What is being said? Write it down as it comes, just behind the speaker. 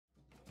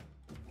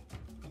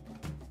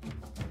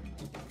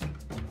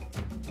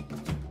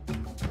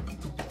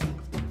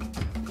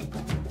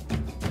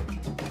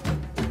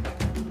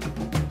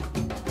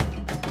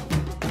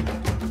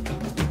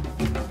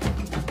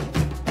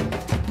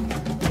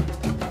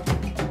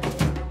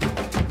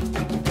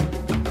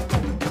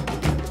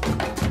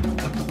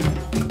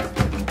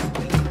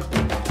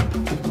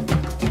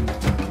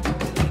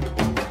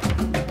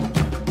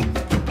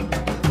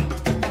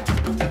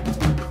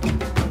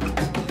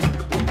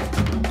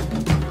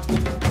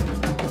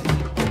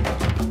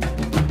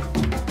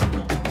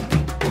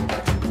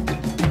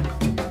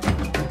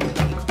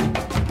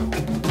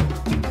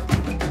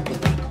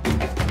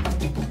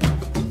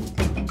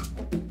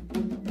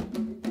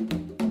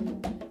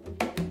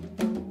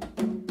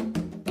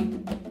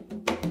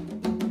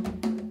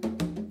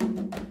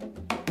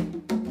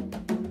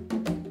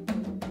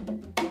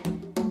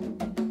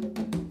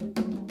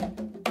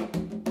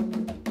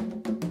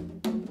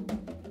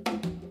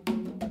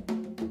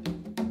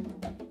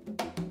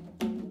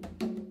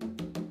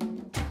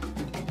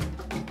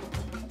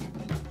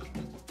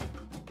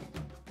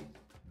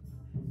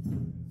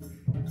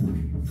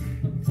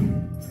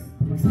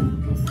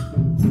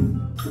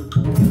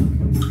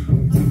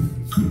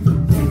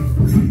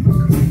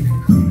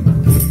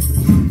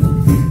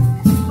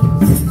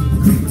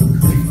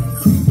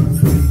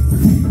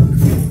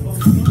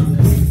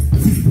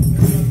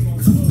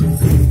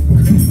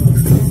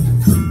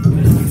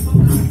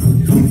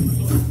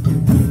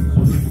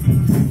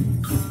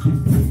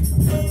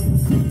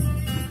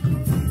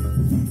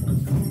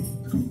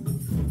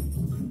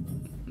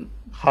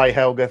Hi,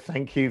 Helga.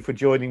 Thank you for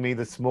joining me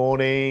this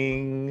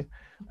morning.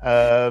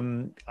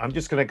 I'm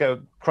just going to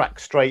go crack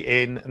straight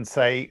in and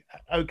say,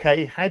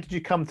 okay, how did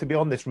you come to be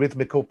on this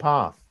rhythmical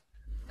path?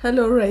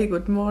 Hello, Ray.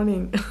 Good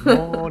morning.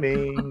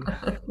 Morning.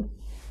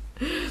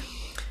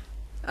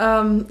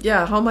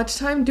 Yeah, how much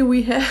time do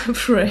we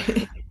have,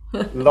 Ray?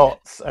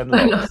 Lots and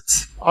A lots. lot.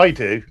 I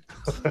do.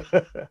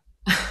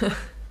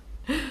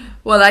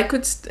 Well, I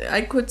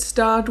could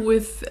start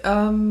with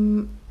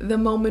the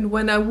moment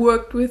when I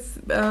worked with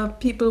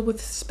people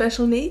with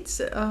special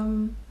needs,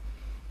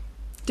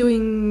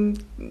 doing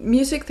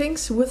music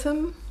things with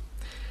them.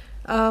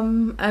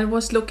 And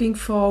was looking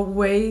for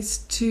ways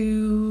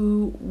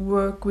to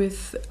work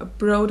with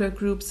broader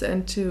groups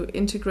and to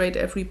integrate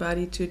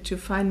everybody, to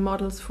find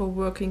models for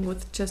working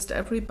with just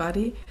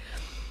everybody.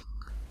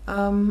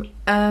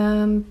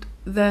 And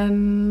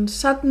then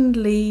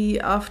suddenly,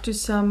 after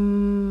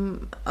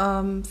some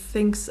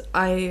things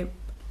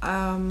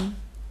um,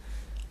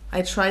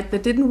 I tried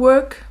that didn't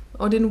work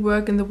or didn't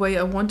work in the way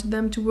I wanted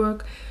them to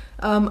work,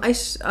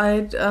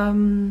 I'd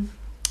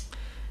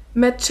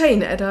met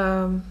Jane at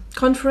a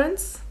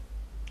conference.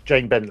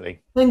 Jane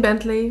Bentley. In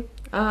Bentley,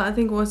 I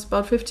think it was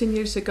about 15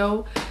 years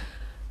ago.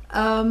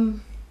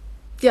 Um,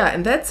 yeah,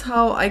 and that's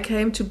how I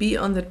came to be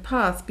on that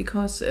path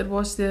because it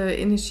was the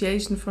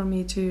initiation for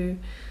me to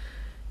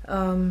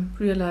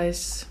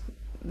realize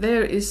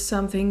there is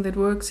something that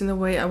works in the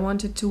way I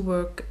want it to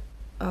work.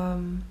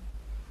 Um,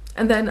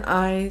 and then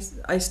I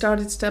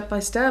started step by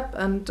step,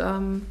 and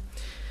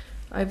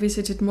I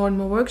visited more and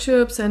more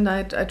workshops, and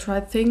I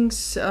tried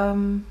things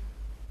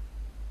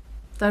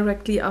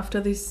directly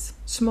after this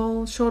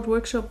small short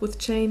workshop with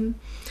Jane,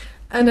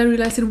 and I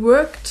realized it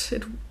worked.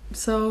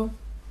 So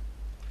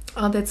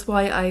that's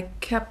why I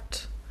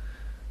kept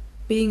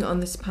being on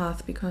this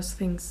path because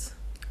things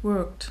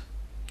worked.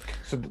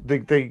 So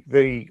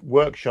the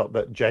workshop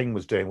that Jane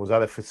was doing, was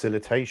that a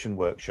facilitation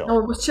workshop? No,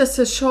 it was just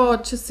a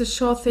short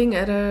thing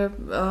at a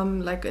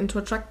like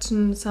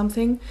introduction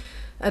something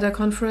at a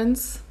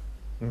conference.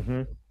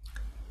 Hmm.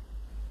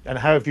 And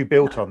how have you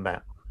built on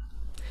that?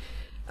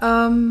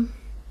 Um,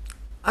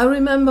 I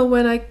remember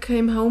when I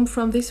came home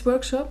from this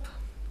workshop,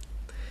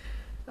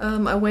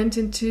 I went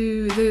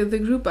into the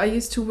group I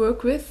used to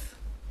work with,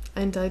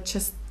 and I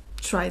just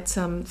tried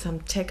some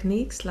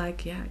techniques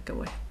like yeah,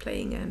 go ahead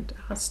playing and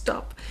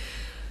stop,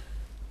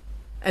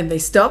 and they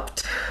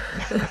stopped.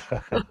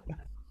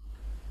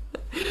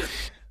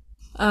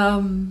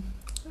 Um,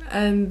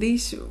 and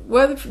these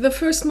were the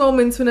first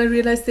moments when I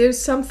realized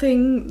there's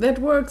something that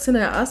works, and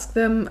I asked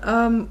them,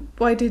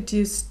 "Why did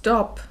you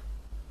stop?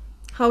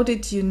 How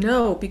did you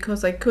know?"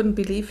 Because I couldn't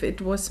believe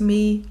it was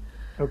me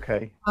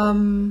Okay.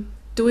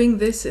 doing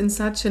this in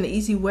such an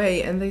easy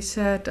way. And they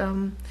said,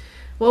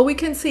 "Well, we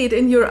can see it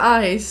in your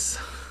eyes."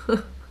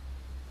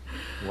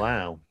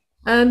 Wow.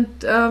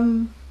 And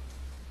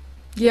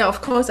yeah,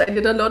 of course, I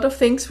did a lot of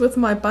things with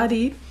my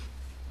body,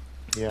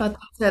 Yeah. but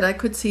they said I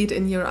could see it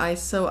in your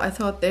eyes. So I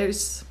thought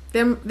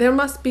there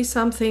must be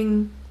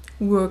something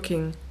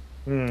working.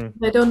 Mm.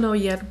 I don't know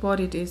yet what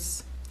it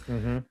is,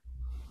 Hmm.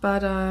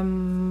 but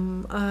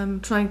I'm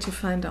trying to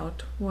find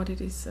out what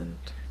it is. And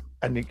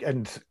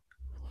And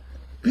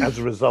as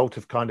a result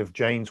of kind of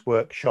Jane's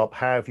workshop,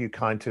 how have you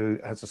kind of,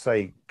 as I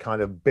say,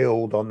 kind of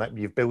build on that?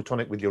 You've built on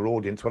it with your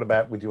audience. What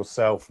about with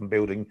yourself and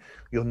building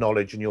your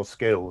knowledge and your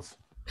skills?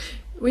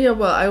 yeah,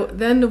 well, I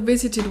then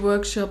visited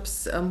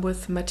workshops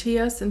with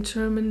Matthias in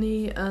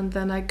Germany, and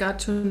then I got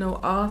to know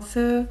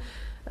Arthur,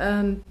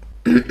 and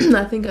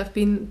I think I've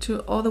been to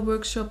all the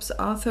workshops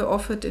Arthur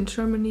offered in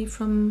Germany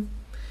from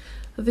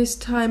this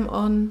time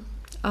on.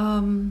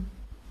 Um,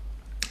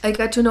 I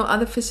got to know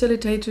other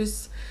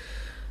facilitators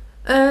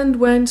and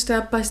went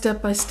step by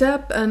step by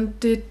step and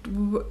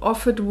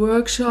offered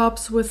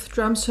workshops with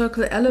drum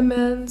circle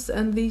elements,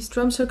 and these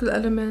drum circle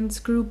elements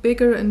grew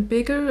bigger and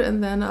bigger,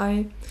 and then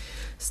I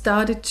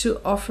started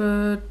to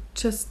offer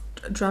just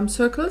drum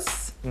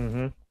circles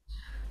Hmm.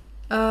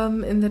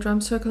 in the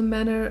drum circle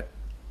manner.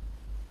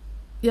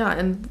 Yeah,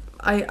 and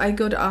I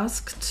got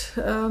asked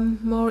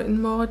more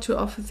and more to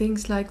offer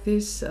things like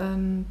this,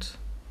 and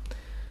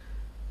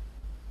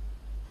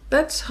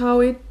that's how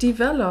it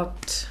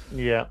developed.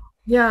 Yeah.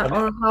 Yeah, And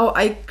or how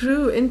I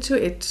grew into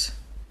it.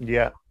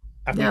 yeah.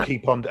 And we Yeah,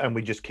 keep on, and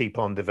we just keep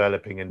on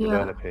developing and yeah,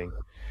 developing.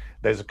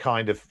 There's a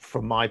kind of,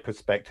 from my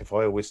perspective,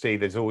 I always see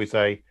there's always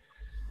a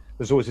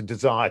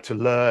desire to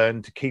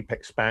learn, to keep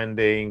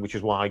expanding, which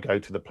is why I go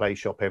to the play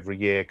shop every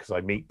year because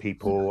I meet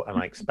people and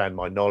I expand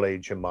my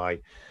knowledge and my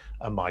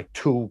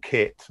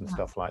toolkit and yeah.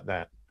 stuff like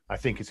that. I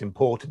think it's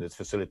important as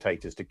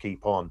facilitators to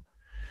keep on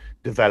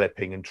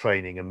developing and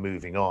training and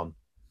moving on.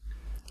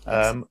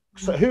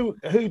 So Exactly.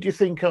 who do you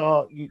think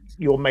are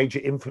your major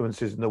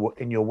influences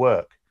in your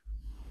work?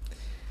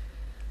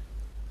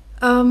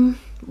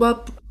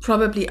 Well,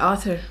 probably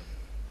Arthur.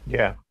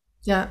 Yeah.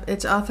 Yeah,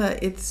 it's Arthur.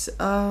 It's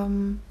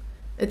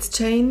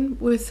Jane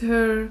with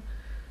her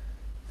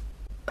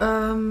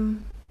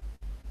um,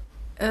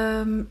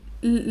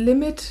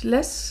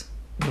 limitless,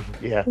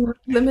 Yeah.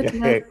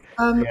 limitless Yeah.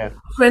 Yeah.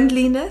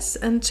 friendliness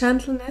and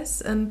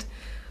gentleness, and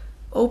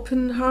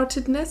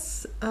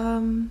open-heartedness.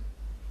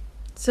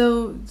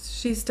 So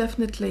she's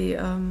definitely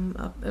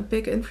a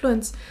big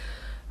influence.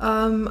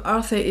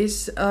 Arthur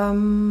is,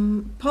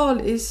 Paul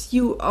is,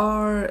 you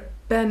are,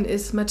 Ben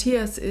is,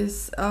 Matthias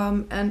is,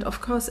 and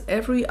of course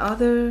every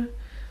other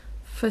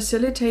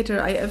facilitator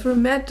I ever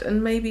met,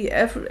 and maybe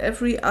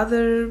every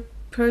other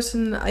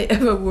person I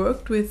ever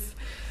worked with.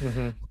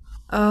 Hmm.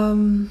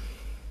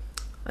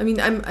 I mean,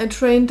 I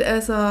trained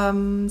as a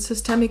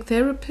systemic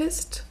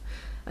therapist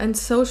and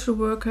social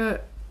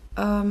worker,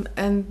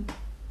 and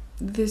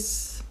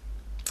this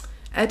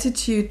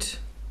attitude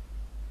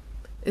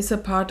is a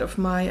part of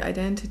my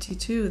identity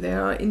too.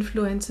 There are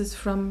influences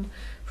from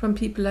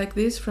people like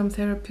this, from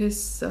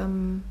therapists,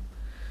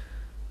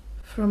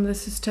 from the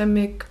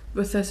systemic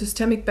with a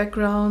systemic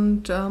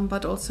background,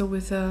 but also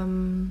with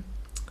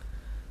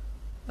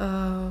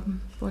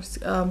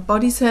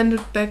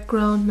body-centered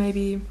background,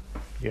 maybe.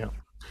 Yeah.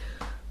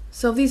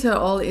 So these are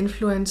all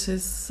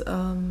influences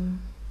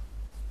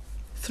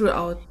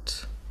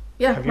throughout.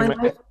 Yeah, Have you my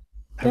ma- life.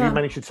 have you Yeah.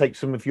 managed to take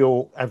some of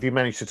your have you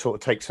managed to sort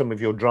of take some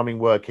of your drumming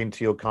work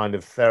into your kind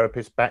of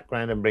therapist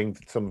background and bring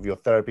some of your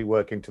therapy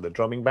work into the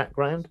drumming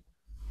background?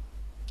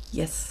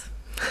 Yes.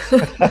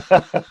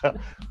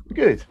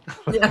 Good.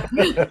 Yeah.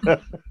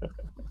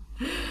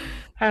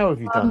 How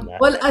have you done that?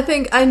 Well, I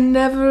think I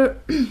never.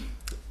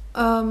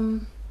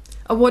 Um,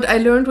 what I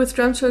learned with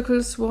drum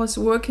circles was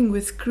working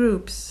with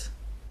groups.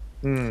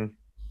 Mm,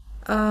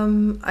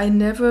 I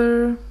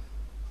never,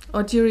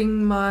 or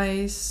during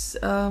my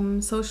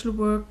social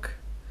work,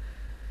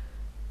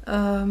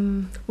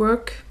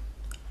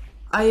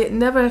 I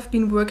never have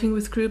been working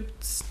with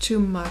groups too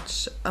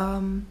much.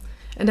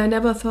 And I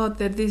never thought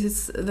that this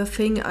is the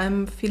thing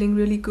I'm feeling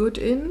really good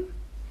in.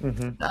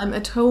 hmm. I'm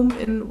at home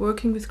in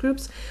working with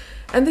groups.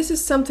 And this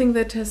is something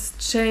that has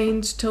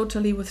changed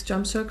totally with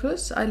drum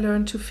circles. I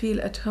learned to feel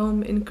at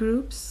home in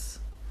groups,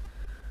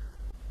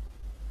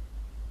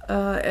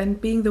 and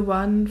being the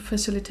one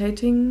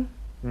facilitating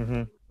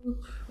Hmm.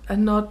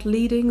 and not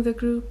leading the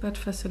group, but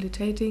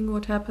facilitating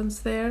what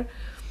happens there.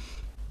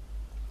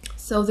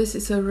 So this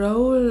is a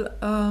role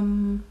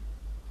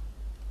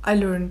I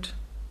learned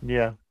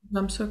Yeah.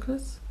 drum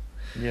circles.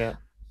 Yeah.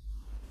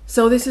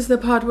 So this is the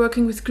part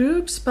working with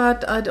groups,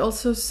 but I'd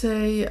also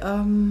say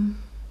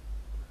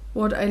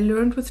what I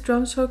learned with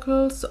drum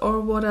circles, or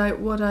what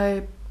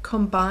I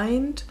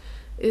combined,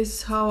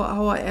 is how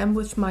I am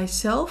with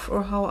myself,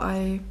 or how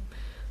I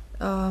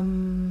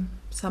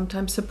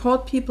sometimes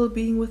support people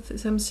being with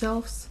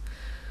themselves,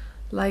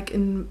 like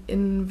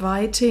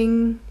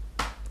inviting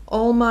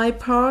all my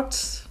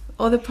parts,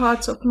 all the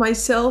parts of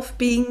myself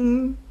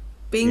being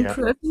Yeah.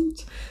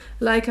 present.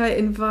 Like I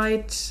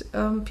invite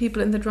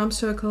people in the drum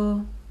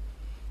circle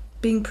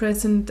being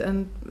present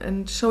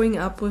and showing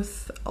up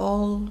with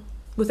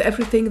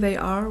everything they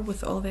are,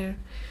 with all their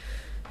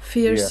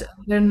fears, Yeah.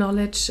 their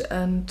knowledge,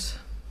 and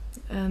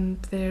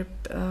their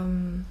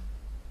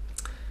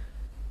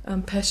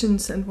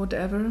passions and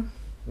whatever.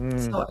 Mm.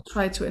 So I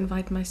try to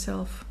invite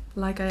myself,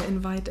 like I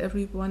invite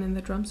everyone in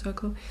the drum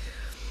circle.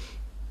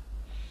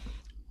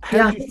 How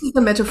Yeah, do you this is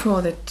the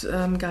metaphor that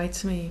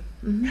guides me.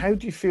 Hmm. how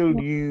do you feel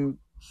you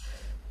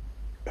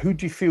who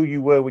do you feel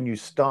you were when you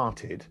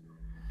started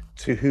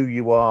to who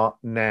you are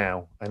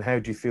now, and how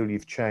do you feel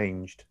you've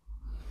changed?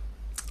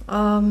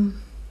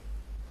 Um,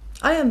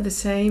 I am the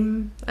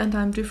same and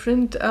I'm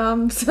different.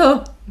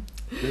 So,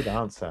 Good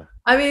answer.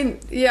 I mean,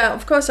 yeah,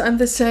 of course, I'm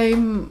the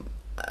same.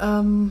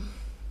 Um,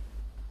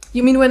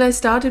 you mean when I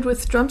started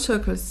with drum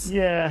circles?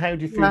 Yeah, how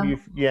do you feel Yeah.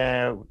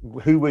 yeah,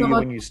 who were So you what?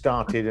 when you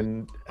started,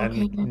 and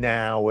Okay.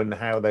 now, and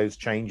how those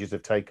changes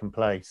have taken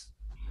place?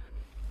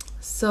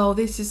 So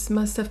this is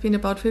must have been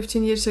about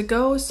 15 years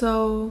ago.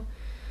 So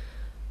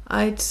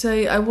I'd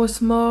say I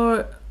was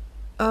more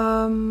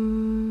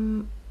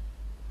um,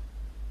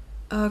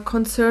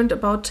 concerned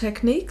about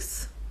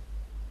techniques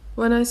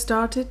when I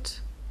started,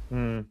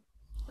 Mm,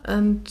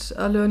 and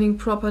learning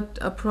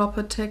a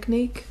proper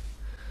technique,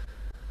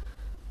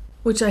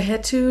 which I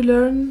had to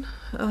learn,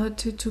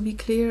 to be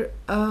clear.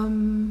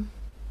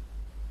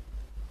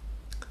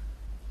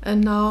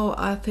 And now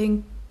I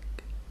think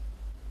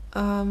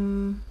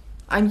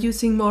I'm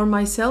using more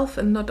myself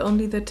and not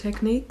only the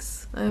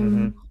techniques.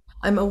 hmm.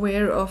 I'm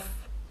aware of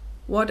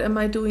what am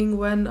I doing,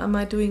 when am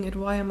I doing it,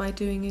 why am I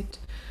doing it,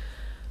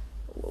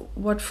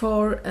 what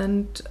for,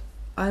 and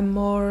I'm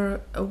more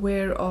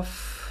aware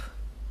of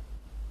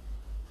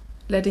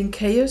letting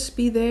chaos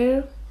be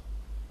there.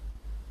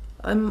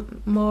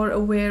 I'm more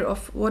aware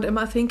of what am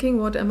I thinking,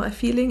 what am I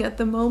feeling at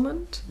the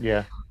moment.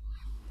 Yeah.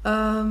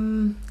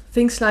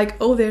 Things like,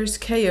 oh, there's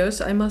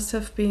chaos, I must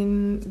have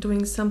been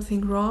doing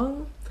something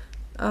wrong,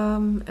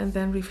 and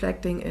then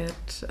reflecting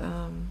it.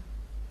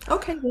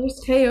 Okay, there's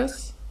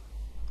chaos.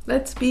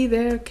 Let's be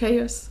there,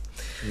 chaos,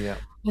 Yeah.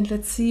 and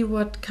let's see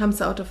what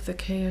comes out of the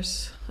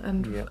chaos.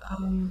 And Yeah.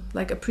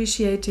 like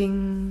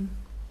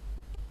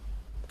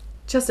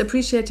just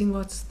appreciating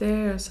what's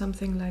there,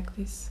 something like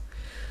this.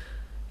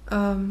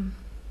 Um,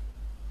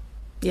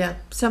 yeah,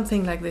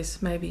 something like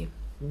this, maybe.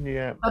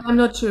 Yeah. But I'm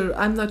not sure.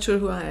 I'm not sure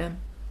who I am.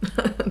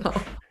 No.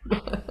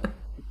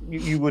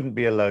 you wouldn't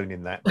be alone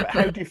in that. But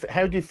how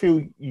do you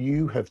feel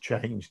you have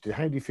changed?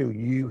 How do you feel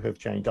you have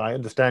changed? I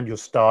understand your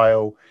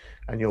style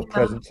and your Yeah.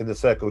 presence in the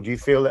circle. Do you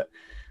feel that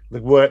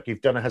the work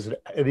you've done has an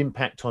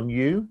impact on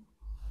you?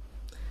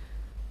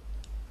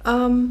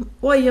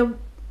 Well, yeah.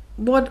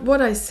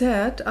 What I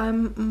said,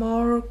 I'm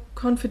more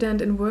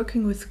confident in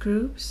working with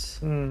groups.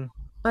 Mm.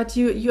 But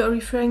you are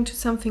referring to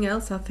something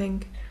else, I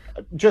think.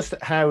 Just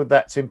how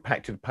that's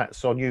impacted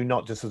perhaps on you,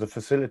 not just as a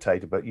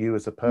facilitator, but you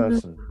as a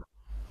person.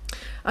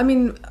 I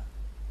mean,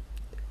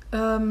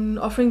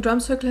 offering drum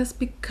circle has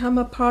become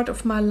a part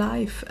of my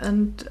life,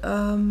 and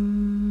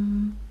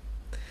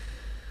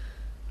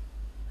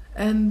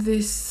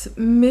this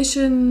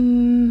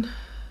mission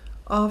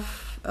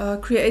of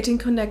creating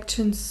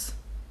connections,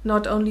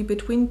 not only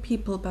between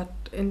people but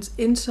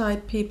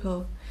inside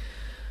people,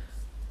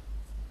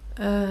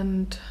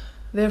 and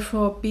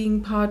therefore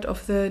being part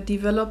of the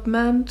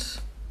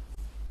development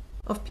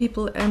of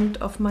people and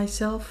of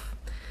myself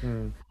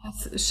Mm.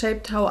 has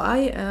shaped how I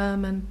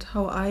am and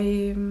how I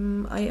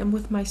am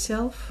with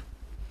myself.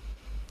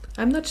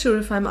 I'm not sure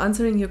if I'm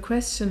answering your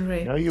question,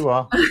 Ray. No, you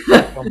are.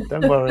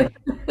 Don't worry.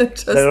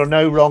 Just There are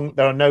no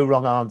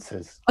wrong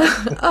answers.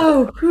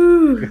 oh,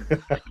 whew.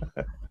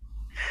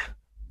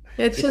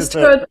 I It's just just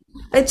that. heard.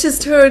 I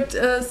just heard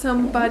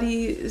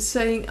somebody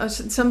saying.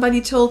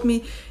 Somebody told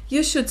me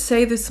you should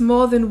say this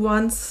more than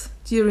once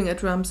during a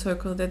drum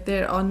circle. That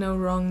there are no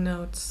wrong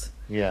notes.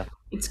 Yeah.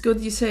 It's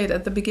good you say it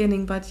at the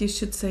beginning, but you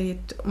should say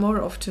it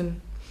more often.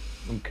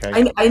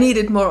 Okay. I need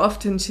it more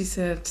often, she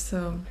said.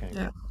 So Okay.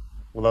 yeah,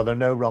 Well, there are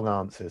no wrong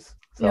answers,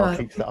 so yeah.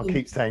 I'll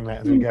keep saying that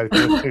as we go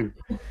through.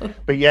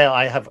 But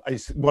yeah,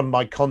 it's one of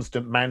my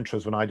constant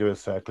mantras when I do a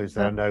circle is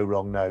there are no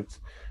wrong notes,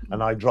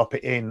 and I drop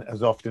it in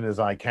as often as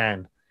I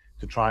can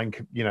to try and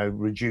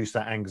reduce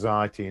that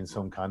anxiety in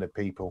some kind of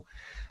people.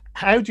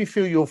 How do you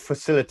feel your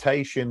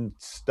facilitation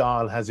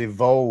style has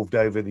evolved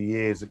over the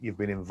years that you've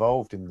been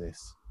involved in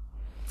this?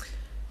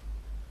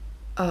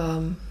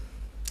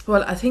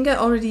 Well, I think I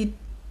already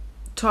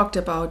talked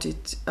about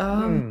it.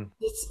 Mm.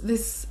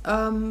 This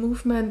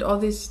movement or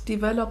this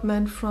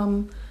development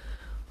from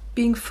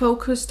being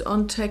focused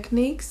on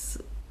techniques,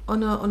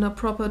 on a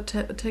proper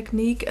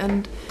technique,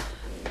 and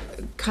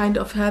kind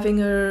of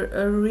having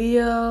a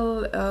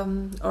real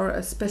or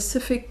a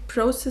specific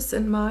process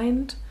in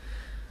mind,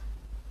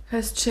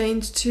 has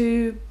changed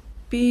to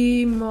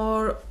be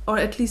more, or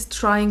at least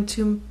trying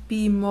to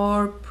be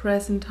more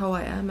present how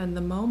I am in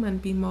the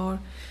moment, be more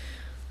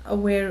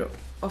aware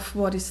of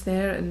what is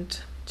there, and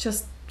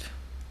just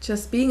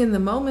being in the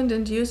moment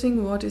and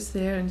using what is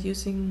there, and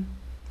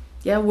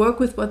work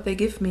with what they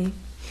give me.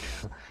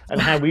 And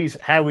how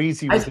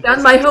easy was I've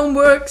done my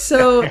homework,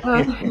 so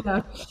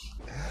yeah.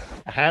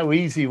 how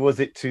easy was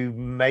it to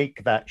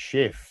make that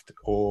shift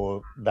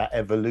or that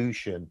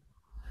evolution?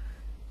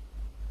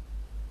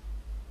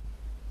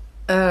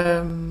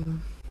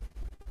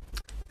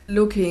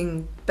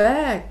 Looking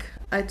back,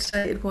 I'd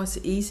say it was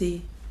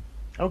easy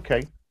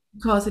Okay.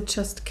 because it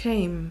just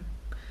came.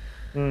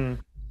 Mm.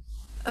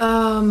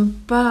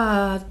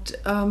 But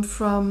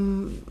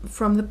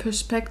from the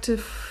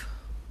perspective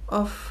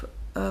of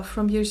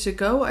from years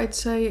ago, I'd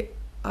say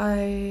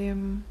I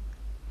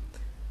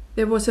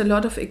there was a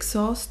lot of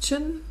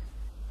exhaustion,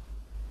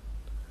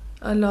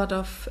 a lot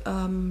of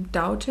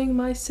doubting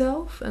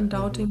myself and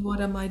doubting what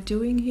am I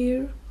doing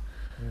here.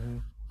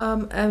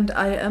 And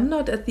I am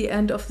not at the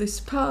end of this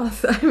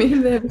path. I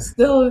mean, there's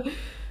still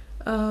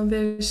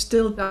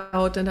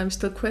doubt, and I'm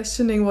still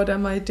questioning what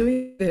am I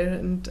doing there,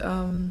 and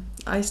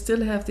I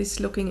still have this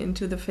looking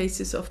into the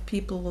faces of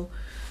people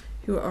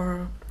who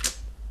are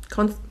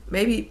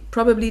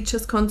probably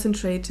just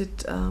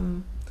concentrated,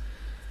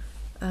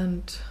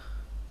 and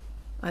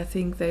I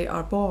think they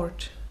are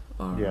bored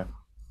or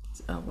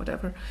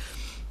whatever.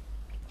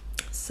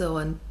 So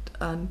and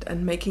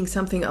making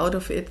something out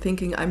of it,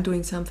 thinking I'm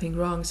doing something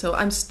wrong. So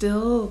I'm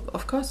still,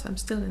 of course, I'm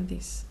still in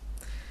this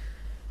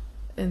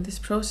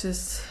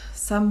process,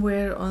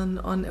 somewhere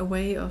on a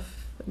way of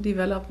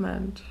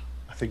development.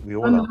 I think we I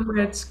all don't are. know where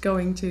it's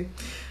going to.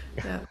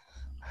 Yeah.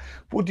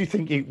 What do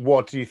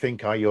you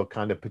think are your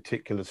kind of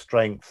particular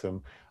strengths,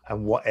 and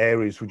what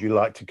areas would you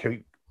like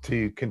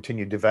to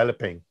continue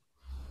developing?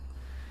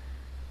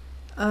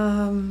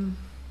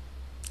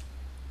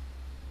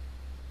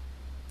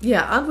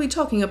 Yeah, aren't we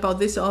talking about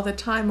this all the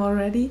time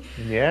already?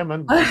 Yeah,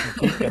 man. We can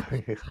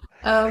keep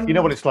going. You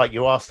know what it's like.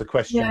 You ask the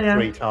question Yeah, yeah.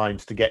 3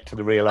 times to get to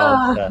the real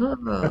answer.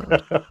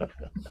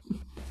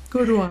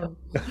 Good one.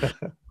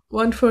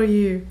 One for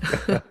you.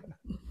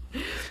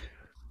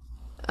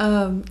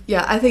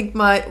 Yeah, I think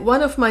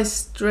one of my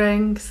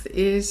strengths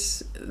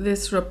is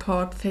this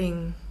rapport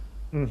thing,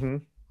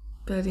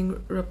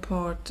 building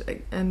rapport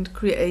and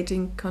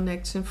creating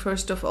connection.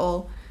 First of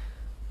all,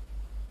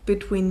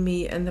 between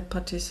me and the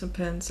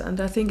participants, and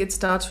I think it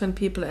starts when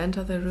people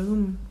enter the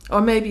room,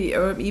 or maybe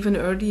even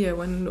earlier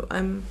when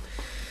I'm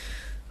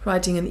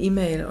writing an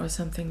email or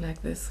something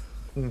like this.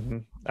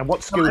 And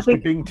what skills do you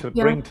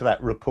bring to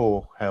that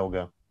rapport,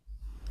 Helga?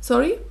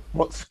 Sorry?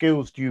 What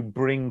skills do you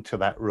bring to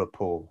that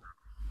rapport?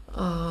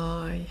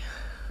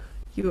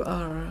 You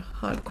are a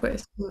hard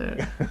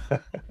questioner.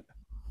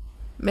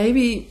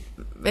 Maybe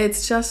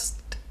it's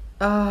just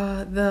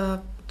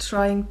the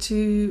trying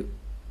to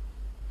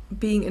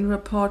being in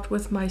rapport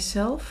with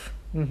myself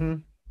Hmm.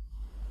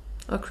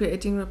 or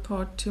creating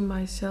rapport to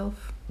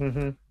myself.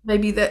 Hmm.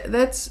 Maybe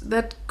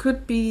that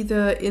could be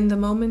the in the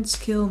moment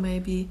skill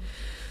maybe.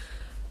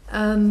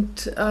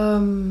 And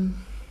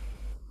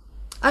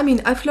I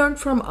mean, I've learned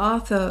from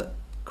Arthur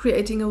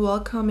creating a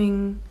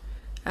welcoming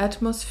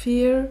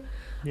atmosphere.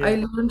 I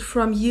Yeah. learned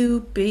from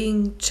you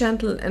being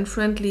gentle and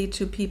friendly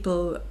to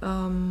people,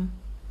 Hmm.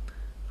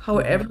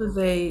 however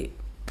they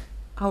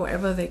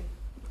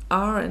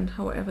are and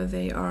however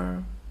they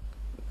are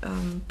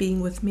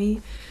being with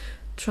me.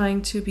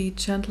 Trying to be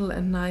gentle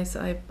and nice.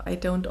 I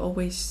don't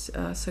always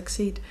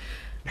succeed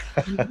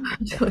in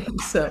doing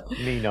so,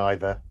 Me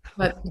neither.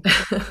 but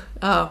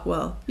ah,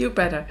 well, you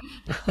better.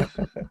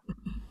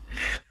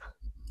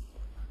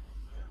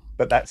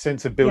 But that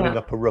sense of Yeah, building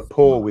up a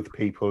rapport with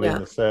people in yeah,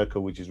 the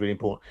circle, which is really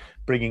important,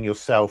 bringing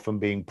yourself and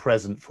being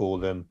present for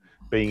them,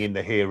 being in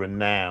the here and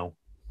now.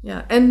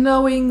 yeah, and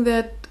knowing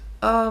that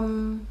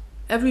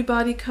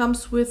everybody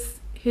comes with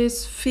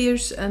his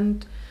fears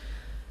and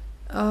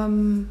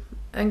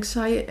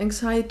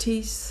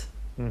anxieties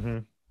Hmm.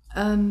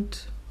 and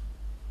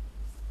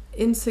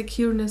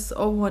insecureness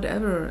or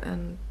whatever,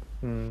 and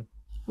Mm.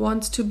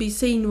 wants to be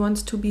seen,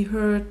 wants to be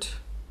heard.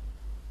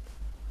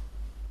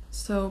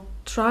 So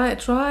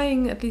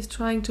trying at least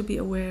trying to be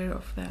aware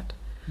of that.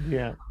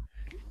 Yeah.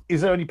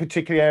 Is there any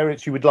particular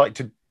areas you would like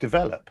to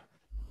develop?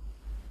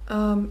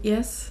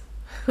 Yes.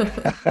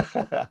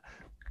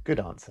 Good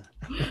answer.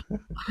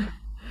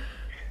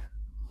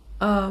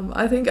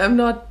 I think I'm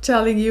not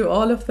telling you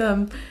all of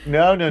them,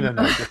 No, no, no,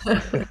 no. Just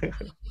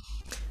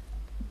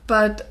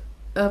but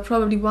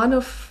probably one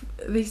of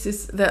these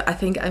is that I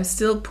think I'm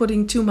still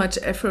putting too much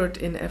effort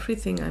in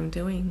everything I'm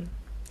doing.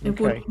 It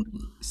would okay. be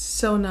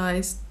so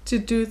nice to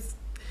do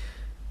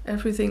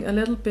everything a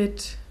little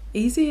bit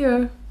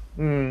easier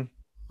Mm,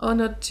 or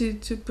not to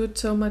put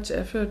so much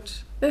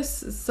effort.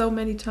 There's so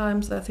many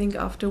times I think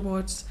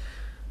afterwards,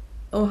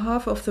 oh,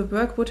 half of the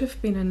work would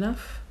have been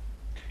enough.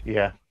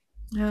 yeah,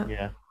 Yeah.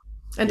 yeah,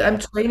 And I'm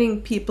yeah.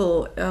 training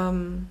people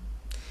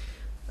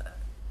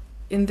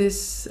in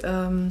this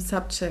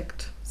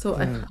subject. So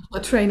I'm Mm, a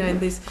trainer in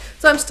this.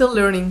 So I'm still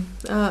learning,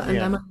 and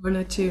yeah. I'm a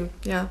learner too.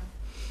 Yeah.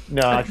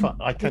 No, I I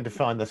think, tend to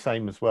find the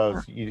same as well. yeah.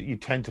 As you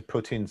tend to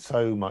put in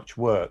so much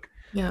work,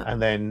 Yeah.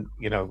 and then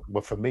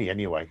well, for me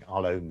anyway,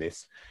 I'll own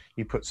this.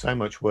 You put so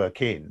much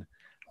work in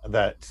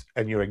that,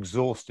 and you're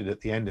exhausted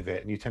at the end of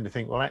it, and you tend to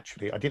think, well,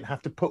 actually, I didn't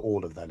have to put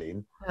all of that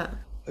in.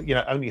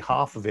 Yeah. Only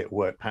half of it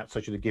worked. Perhaps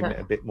I should have given Yeah. it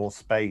a bit more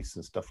space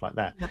and stuff like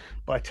that. Yeah.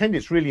 But I tend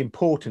it's really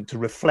important to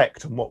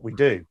reflect on what we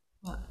do.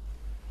 Yeah.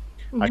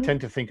 I Hmm.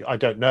 tend to think, I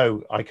don't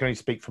know, I can only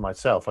speak for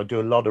myself. I do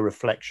a lot of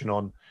reflection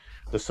on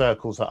the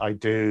circles that I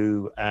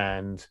do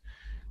and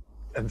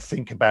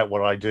think about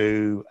what I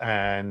do.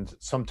 And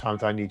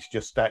sometimes I need to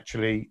just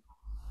actually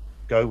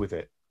go with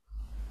it.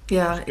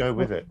 Yeah. Just go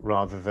with it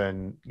rather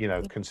than,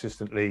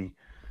 consistently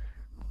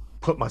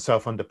put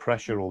myself under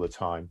pressure all the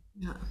time.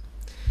 Yeah.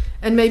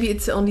 And maybe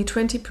it's only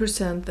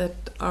 20% that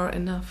are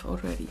enough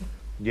already.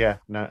 Yeah,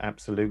 no,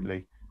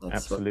 absolutely.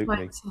 That's what Absolutely.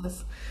 science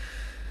says.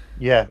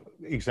 Yeah,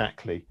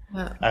 exactly.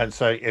 Yeah. And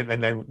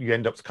then you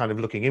end up kind of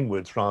looking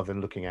inwards rather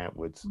than looking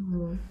outwards.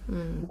 Mm,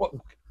 mm. What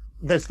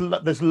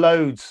there's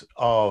loads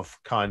of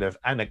kind of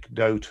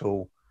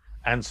anecdotal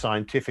and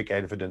scientific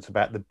evidence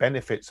about the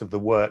benefits of the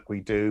work we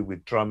do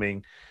with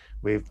drumming,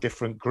 with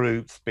different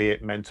groups, be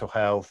it mental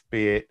health,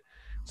 be it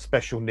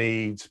special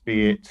needs, be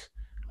Mm. it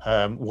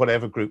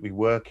whatever group we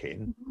work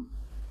in.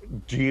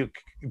 Do you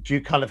do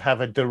you kind of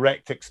have a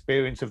direct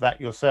experience of that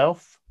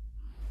yourself?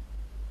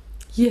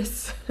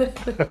 Yes.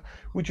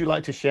 Would you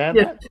like to share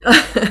Yes.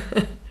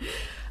 that?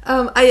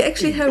 I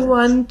actually had Please.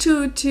 one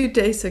two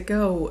days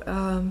ago.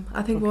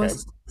 I think it Okay.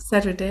 was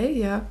Saturday.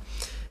 Yeah,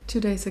 2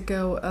 days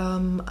ago.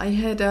 I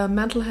had a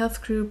mental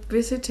health group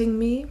visiting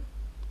me.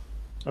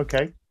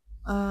 Okay.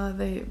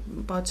 They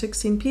about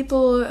 16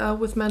 people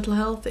with mental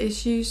health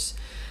issues,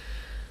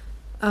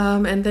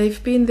 and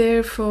they've been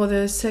there for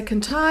the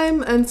second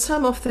time, and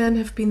some of them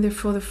have been there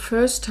for the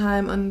first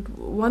time. And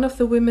one of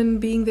the women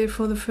being there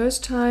for the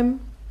first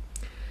time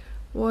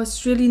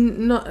was really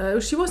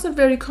not. She was not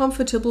very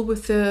comfortable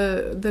with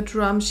the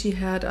drum she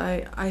had.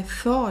 I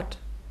thought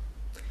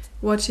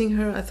watching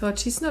her, I thought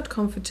she's not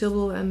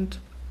comfortable, and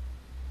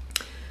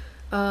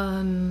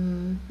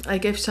I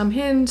gave some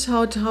hints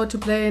how to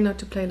play, not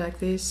to play like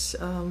this,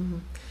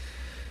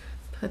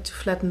 how to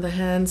flatten the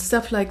hands,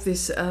 stuff like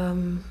this.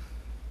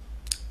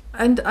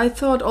 And I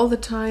thought all the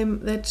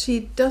time that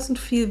she doesn't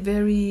feel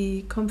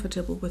very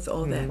comfortable with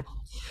all that. Mm,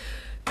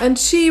 And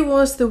she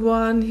was the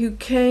one who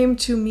came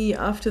to me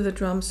after the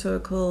drum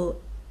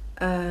circle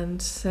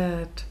and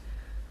said,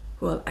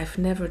 well, I've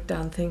never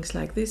done things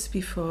like this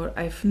before.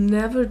 I've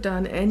never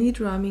done any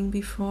drumming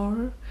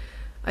before.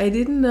 I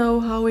didn't know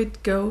how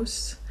it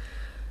goes.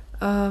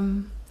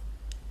 And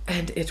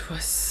it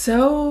was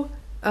so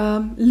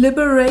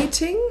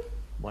liberating.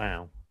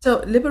 wow.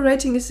 So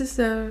liberating is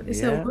a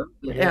Yeah, word?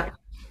 yeah, Yeah.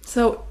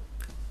 So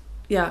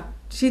yeah,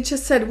 she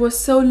just said it was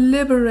so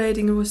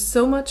liberating. It was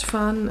so much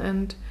fun,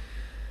 and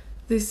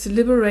this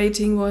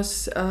liberating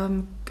was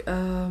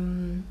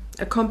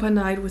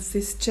accompanied with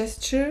this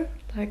gesture,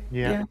 like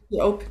yeah, yeah, she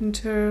opened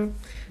her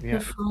yeah.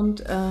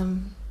 front.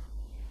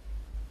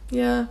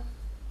 Yeah.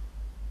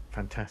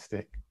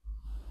 Fantastic.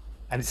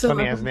 And it's So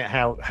funny, isn't it,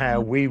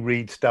 how we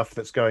read stuff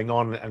that's going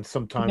on, and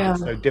sometimes yeah,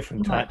 it's so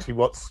different to yeah, actually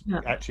what's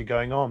yeah, actually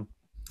going on.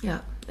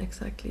 yeah,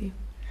 exactly.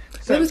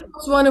 That So, was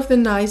one of the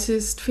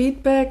nicest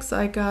feedbacks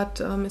I got,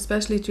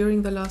 especially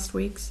during the last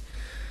weeks.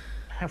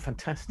 how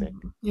fantastic.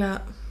 Yeah.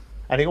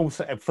 And it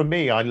also, for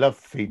me, I love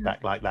Yeah.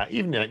 feedback like that,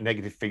 even like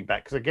negative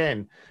feedback, because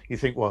again, you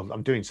think, well,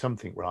 I'm doing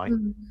something right.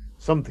 Mm.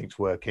 Something's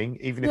working,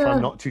 even if I'm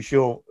Yeah. not too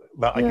sure,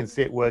 but I Yeah. can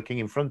see it working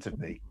in front of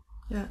me,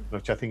 Yeah.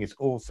 which I think is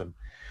awesome.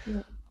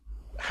 Yeah.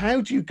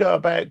 How do you go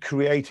about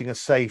creating a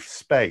safe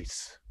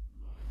space?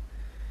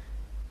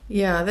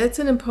 Yeah, that's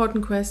an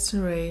important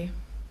question, Ray.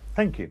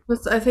 Thank you.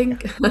 Because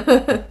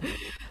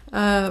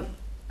uh,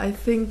 I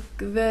think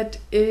that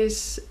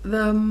is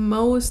the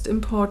most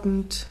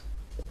important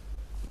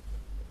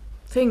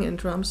thing in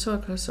drum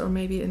circles, or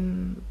maybe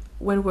in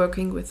when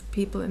working with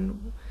people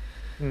in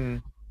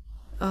Mm,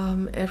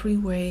 every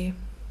way.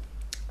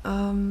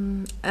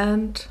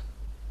 And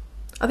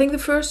I think the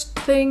first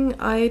thing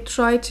I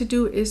try to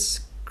do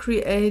is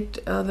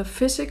create the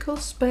physical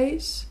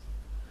space.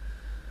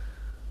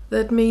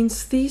 That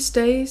means these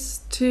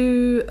days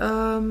to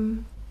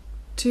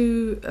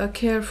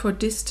care for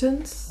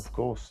distance of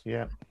course,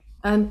 yeah.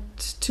 and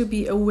to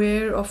be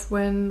aware of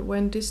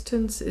when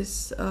distance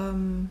is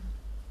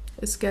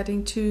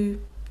getting too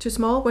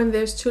small, when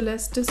there's too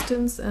less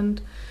distance,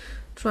 and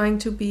trying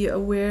to be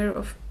aware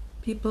of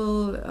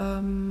people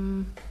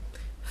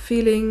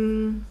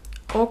feeling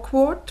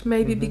awkward,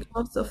 maybe Hmm.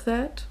 because of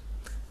that.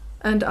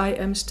 And I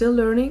am still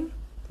learning.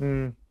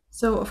 Mm,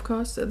 So of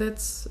course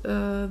that's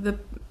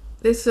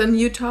this is a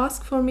new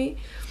task for me.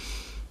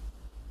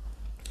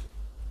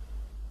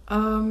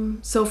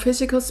 So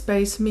physical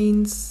space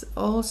means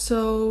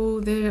also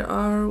there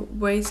are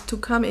ways to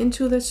come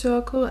into the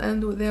circle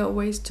and there are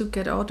ways to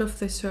get out of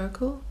the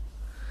circle.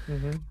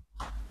 hmm.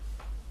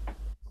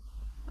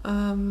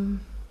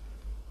 Um,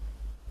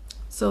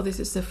 so this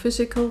is the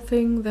physical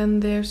thing. Then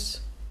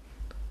there's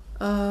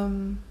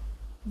um,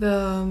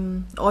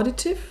 the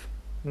auditive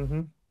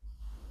Hmm.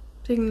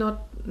 thing,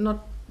 not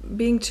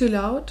being too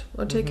loud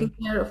or Hmm. taking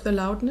care of the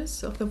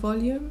loudness of the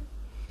volume.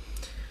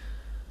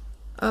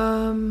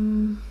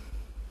 Um,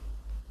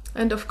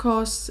 and of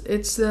course,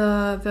 it's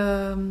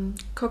the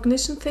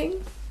cognition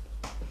thing.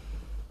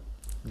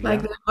 Like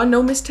Yeah. there are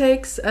no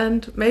mistakes,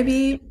 and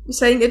maybe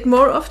saying it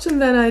more often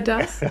than I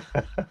does.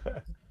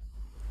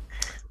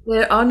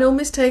 There are no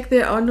mistakes.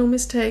 There are no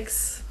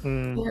mistakes.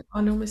 Mm, There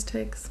are no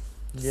mistakes.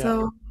 yeah.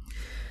 So,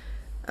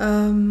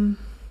 um,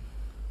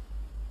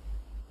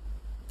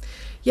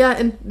 yeah,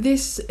 and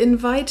this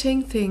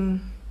inviting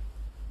thing,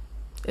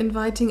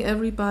 inviting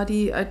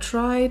everybody. I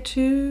try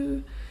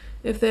to,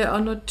 if there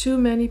are not too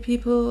many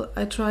people,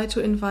 I try to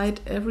invite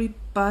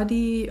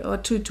everybody or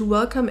to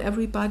welcome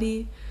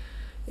everybody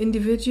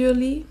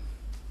individually.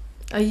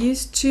 I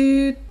used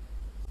to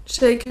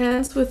shake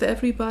hands with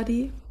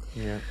everybody.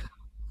 Yeah.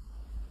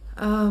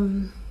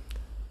 Um,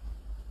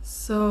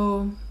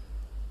 so,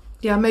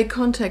 yeah, make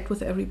contact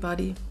with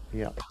everybody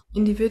Yeah.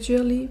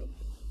 individually,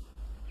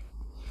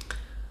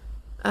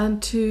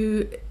 and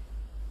to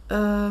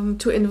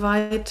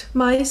invite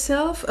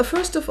myself,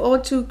 first of all,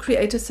 to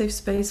create a safe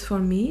space for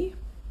me.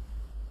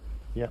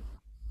 Yeah.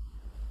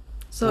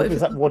 So if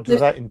it's What does if,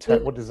 that entail? if,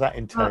 What does that uh,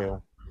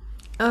 entail?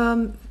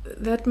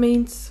 that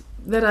means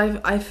that I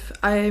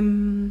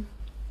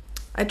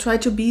try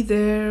to be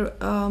there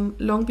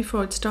long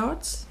before it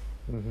starts.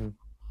 Hmm.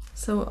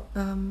 So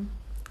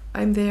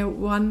I'm there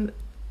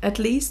at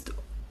least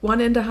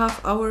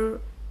 1.5 hour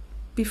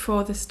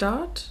before the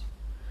start,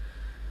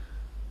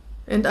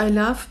 and I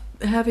love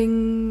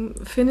having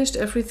finished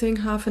everything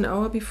half an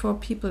hour before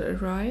people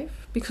arrive,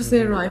 because they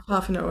Hmm. arrive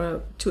half an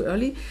hour too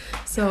early.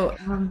 So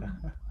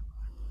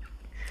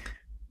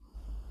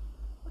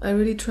I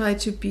really try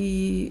to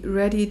be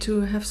ready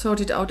to have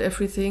sorted out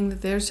everything,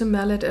 that there's a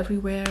mallet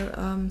everywhere,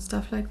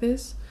 stuff like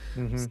this,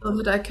 Hmm. so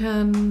that I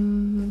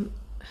can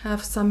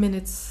have some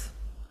minutes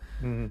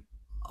Hmm.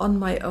 on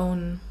my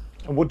own.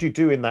 And what do you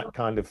do in that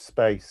kind of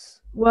space?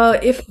 Well,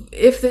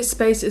 if this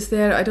space is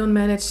there, I don't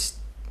manage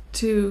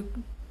to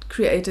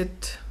create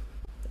it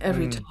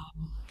every Mm. time.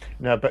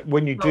 No, but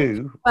when you So,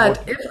 do,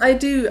 but if I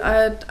do,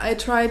 I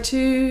try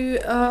to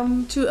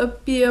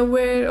be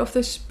aware of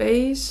the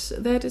space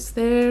that is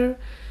there.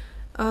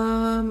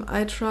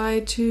 I try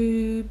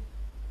to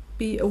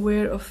be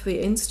aware of the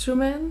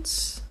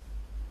instruments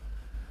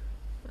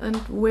and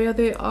where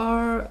they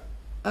are,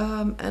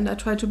 and I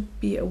try to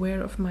be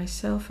aware of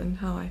myself and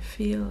how I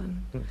feel.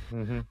 And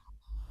hmm.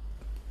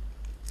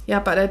 yeah,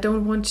 but I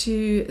don't want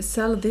to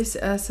sell this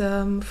as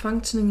a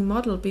functioning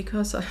model,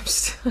 because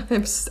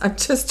I'm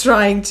just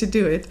trying to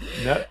do it.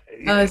 No,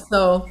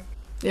 So.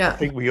 I Yeah.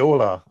 think we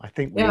all are. I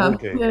think we all Yeah.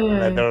 do. Yeah.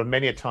 And Yeah. there are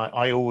many a time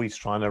I always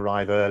try and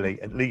arrive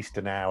early, at least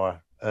an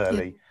hour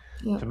Yeah. early,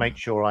 Yeah. to make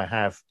sure I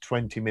have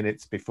 20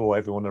 minutes before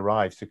everyone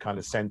arrives to kind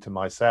of center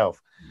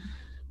myself.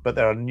 But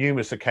there are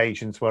numerous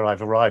occasions where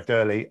I've arrived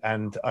early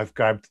and I've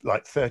grabbed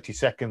like 30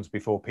 seconds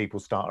before people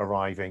start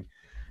arriving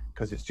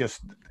because it's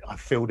just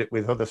I've filled it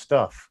with other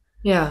stuff.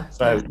 Yeah. Yeah.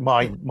 So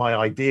my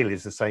ideal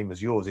is the same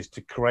as yours, is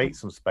to create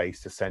some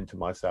space to center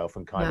myself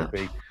and kind Yeah. of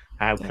be,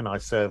 how Yeah. can I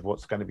serve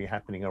what's going to be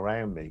happening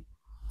around me?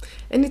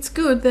 And it's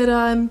good that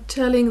I'm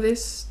telling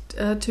this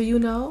to you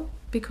now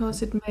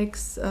because it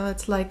makes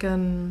it's like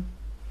an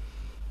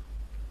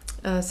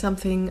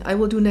something I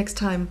will do next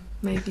time,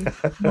 maybe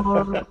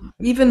more,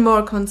 even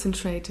more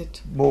concentrated,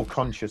 More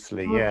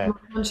consciously, yeah. more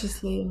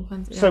consciously.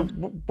 So Yeah.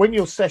 when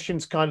your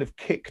session's kind of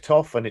kicked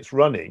off and it's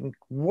running,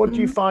 what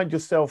do you Mhm. find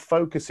yourself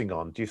focusing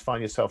on? Do you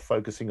find yourself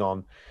focusing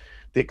on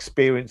the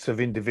experience of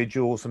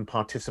individuals and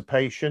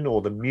participation,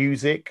 or the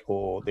music,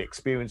 or the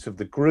experience of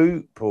the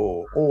group,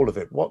 or all of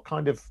it? What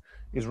kind of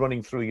is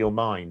running through your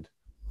mind?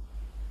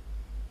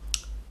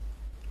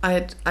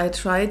 I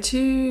try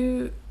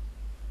to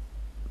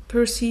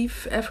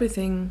perceive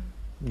everything,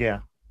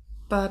 Yeah.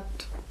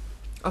 but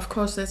of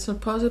course that's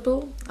not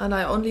possible, and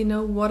I only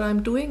know what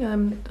I'm doing.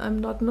 I'm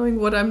not knowing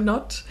what I'm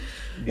not,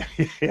 Yeah.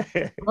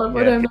 or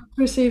what Yeah. I'm not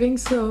perceiving.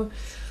 So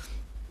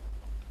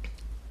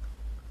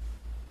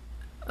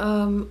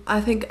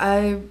I think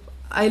I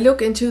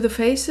look into the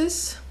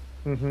faces.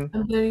 Hmm.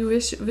 I'm very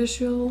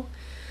visual.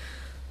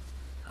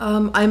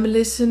 I'm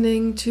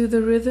listening to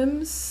the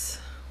rhythms.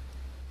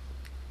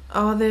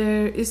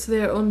 Is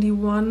there only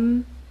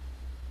one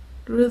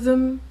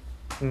rhythm?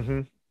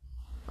 Hmm.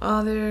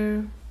 Are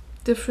there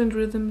different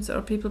rhythms?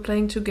 Are people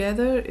playing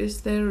together?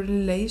 Is there a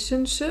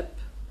relationship?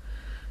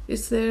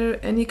 Is there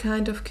any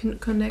kind of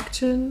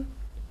connection?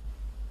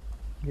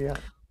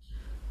 Yeah.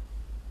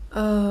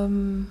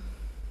 Um,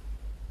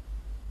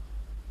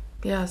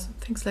 yeah,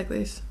 things like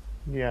this.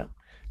 Yeah.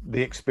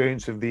 The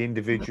experience of the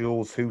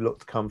individuals, who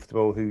looks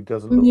comfortable, who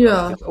doesn't look Yeah,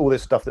 comfortable, all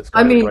this stuff that's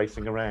I kind of mean,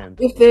 racing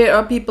around. if there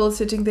are people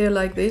sitting there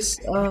like this,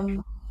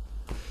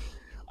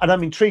 And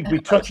I'm intrigued. We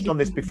touched on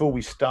this actually, before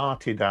we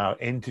started our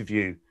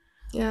interview,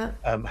 yeah.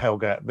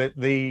 Helga, that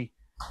the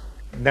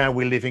now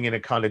we're living in a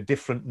kind of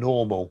different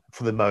normal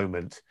for the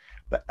moment,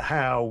 but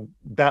how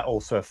that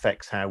also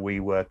affects how we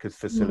work as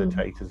Mm.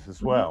 facilitators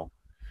as Mhm. well.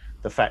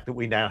 The fact that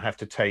we now have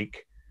to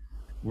take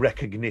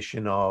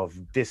recognition of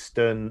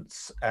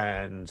distance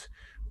and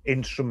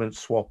instrument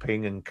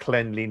swapping and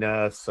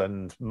cleanliness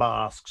and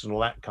masks and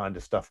all that kind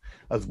of stuff,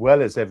 as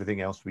well as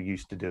everything else we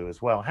used to do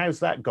as well. How's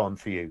that gone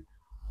for you?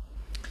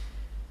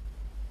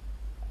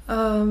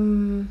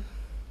 Um,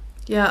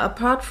 yeah,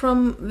 apart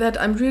from that,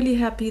 I'm really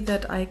happy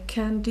that I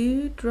can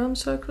do drum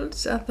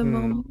circles at the Mm,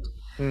 moment.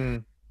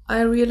 mm,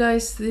 I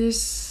realize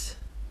this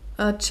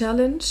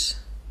challenge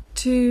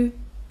to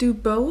do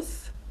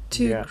both,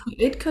 to yeah,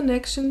 create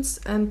connections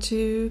and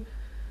to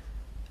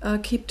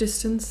keep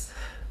distance.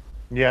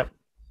 yeah.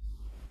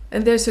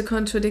 And there's a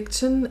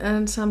contradiction,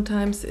 and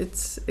sometimes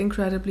it's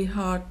incredibly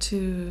hard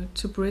to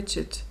bridge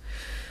it.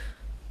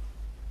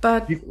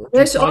 But Do you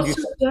there's find you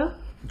also, yeah.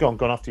 gone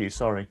after you?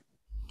 Sorry.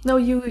 No,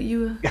 you.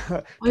 Do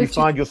Why you don't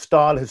you? find your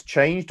style has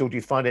changed, or do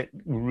you find it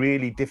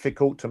really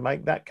difficult to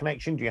make that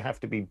connection? Do you have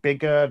to be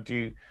bigger?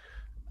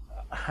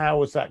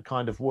 How has that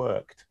kind of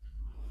worked?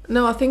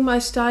 No, I think my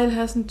style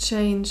hasn't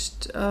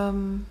changed.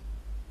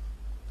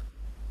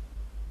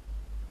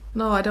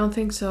 No, I don't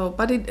think so.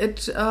 But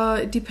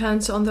it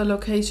depends on the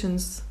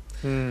locations.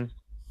 Mm,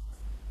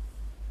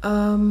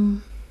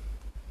 Um,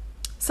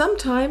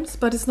 Sometimes,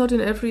 but it's not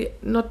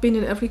been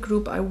in every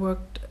group I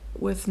worked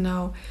with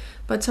now.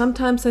 But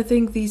sometimes I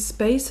think these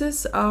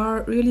spaces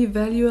are really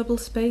valuable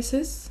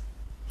spaces,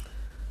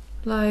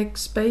 like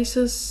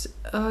spaces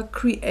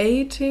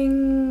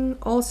creating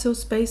also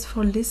space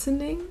for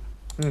listening.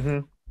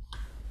 hmm.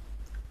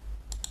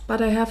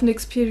 But I haven't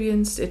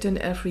experienced it in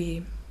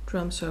every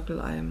drum circle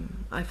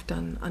I've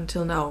done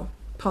until now,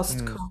 post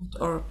Mm.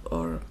 COVID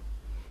or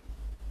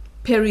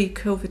peri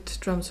COVID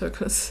drum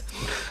circles.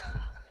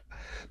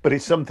 But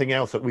it's something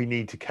else that we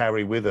need to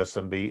carry with us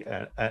and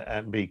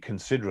be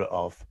considerate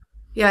of.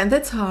 Yeah, and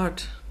that's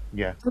hard.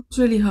 Yeah, That's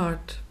really hard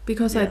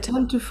because I yeah,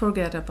 tend to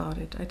forget about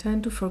it. I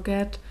tend to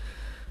forget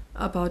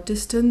about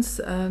distance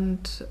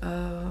and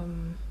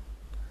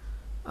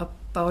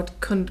about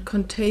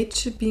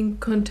being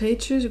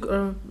contagious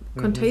or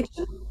hmm.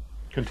 contagion.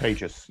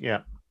 Contagious.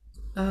 Yeah,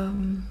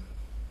 Um,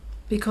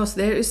 because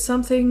there is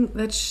something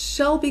that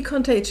shall be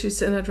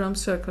contagious in a drum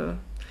circle,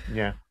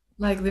 yeah,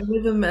 like the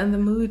rhythm and the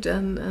mood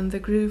and the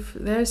groove.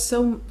 There's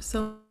so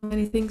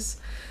many things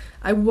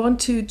I want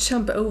to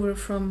jump over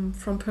from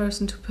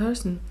person to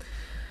person,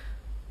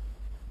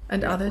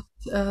 and yeah. others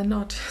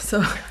not.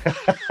 So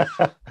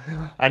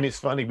And it's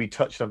funny, we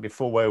touched on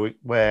before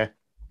where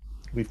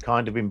we've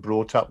kind of been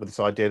brought up with this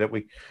idea that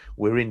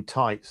we're in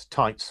tight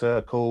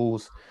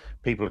circles.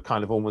 People are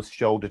kind of almost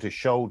shoulder to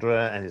shoulder,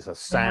 and it's a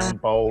yeah,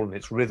 sound bowl and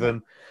it's yeah,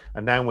 rhythm.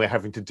 And now we're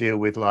having to deal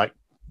with like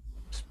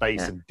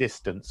space Yeah. and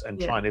distance, and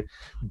Yeah. trying to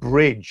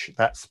bridge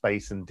that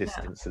space and Yeah.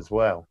 distance as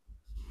well.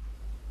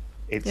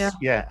 Yeah. It's,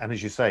 yeah, and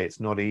as you say, it's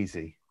not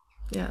easy.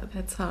 Yeah.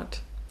 That's hard.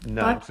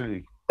 No, But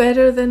absolutely.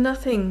 better than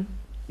nothing.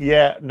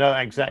 Yeah, no,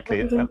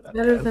 exactly. Everything's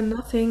better than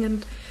nothing.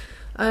 And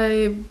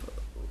I,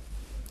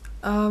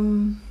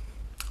 um,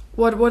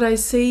 what I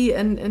see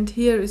and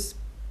hear is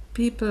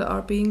people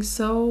are being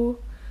so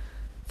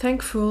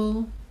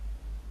thankful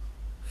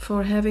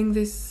for having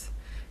this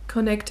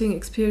connecting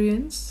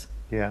experience,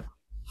 Yeah,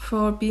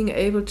 for being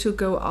able to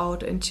go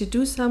out and to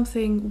do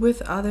something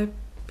with other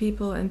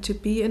people and to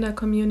be in a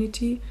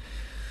community.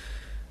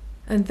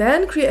 And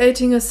then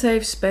creating a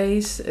safe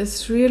space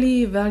is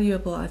really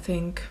valuable, I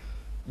think.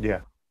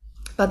 yeah,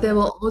 But there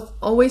no, will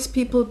always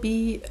people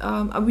be,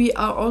 we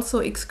are also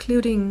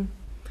excluding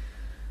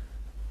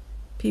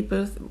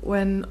people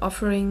when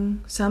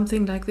offering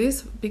something like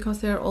this, because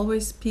there are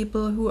always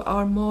people who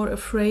are more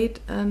afraid,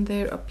 and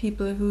there are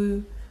people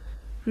who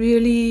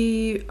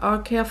really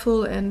are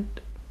careful and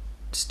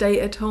stay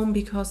at home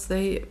because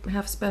they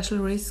have special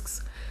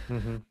risks.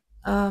 hmm,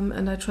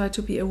 And I try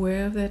to be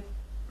aware that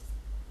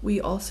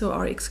we also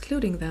are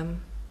excluding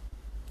them.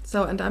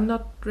 So, and I'm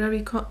not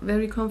very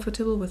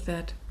comfortable with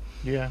that.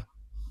 yeah,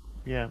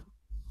 yeah.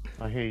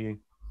 I hear you.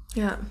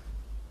 Yeah.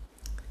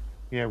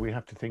 Yeah, we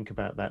have to think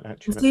about that.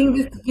 Actually, And that's a seeing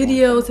really these good point.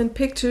 videos and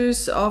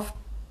pictures of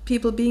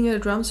people being in a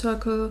drum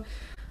circle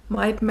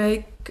might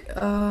make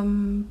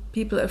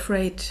people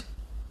afraid.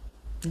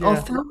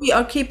 Yeah, Although we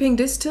are keeping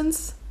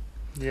distance,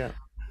 yeah,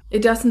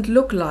 it doesn't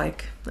look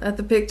like, at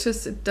the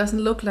pictures, it doesn't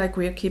look like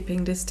we are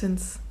keeping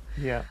distance.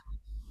 yeah,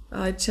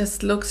 It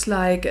just looks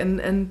like and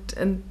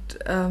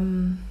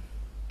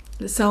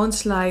it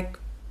sounds like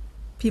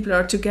people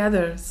are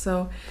together.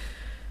 So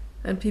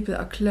and people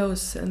are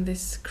close, and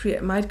this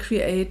might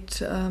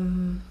create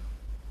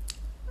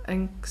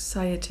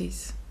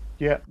anxieties.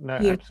 yeah. No,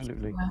 Fears.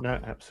 absolutely. Yeah. No,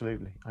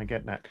 absolutely. I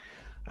get that.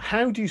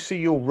 How do you see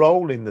your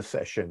role in the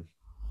session?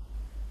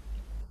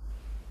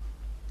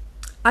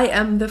 I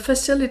am the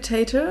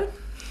facilitator,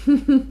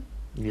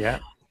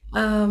 Yeah,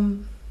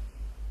 um,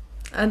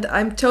 and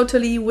I'm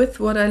totally with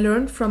what I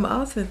learned from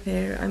Arthur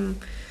there.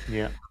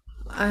 yeah,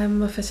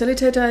 I'm a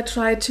facilitator. I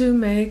try to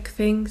make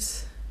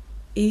things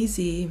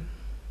easy.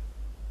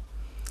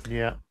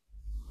 yeah.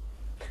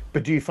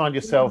 But do you find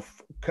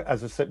yourself,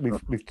 as I said,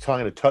 we've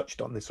kind of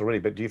touched on this already,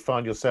 but do you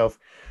find yourself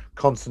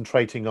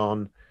concentrating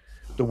on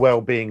the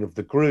well-being of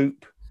the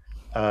group,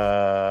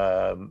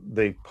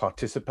 the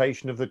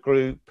participation of the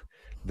group,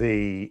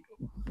 the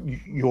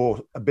your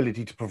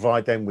ability to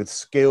provide them with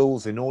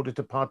skills in order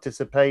to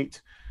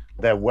participate,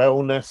 their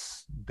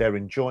wellness, their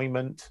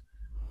enjoyment?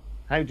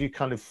 How do you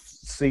kind of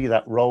see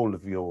that role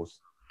of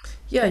yours?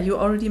 Yeah, you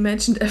already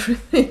mentioned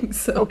everything.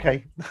 So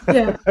Okay.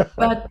 yeah,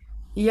 but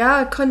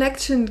yeah,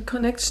 connection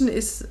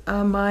is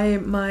my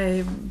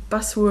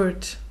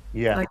buzzword.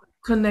 Yeah, Like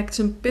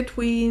connection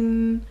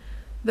between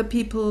the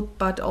people,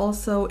 but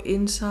also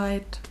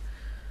inside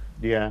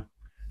yeah.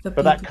 the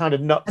But that people. kind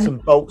of nuts And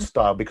and bolts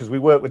style, because we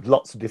work with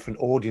lots of different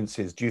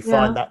audiences. Do you yeah,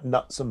 find that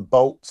nuts and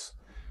bolts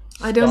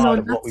I don't know style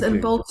of what nuts we and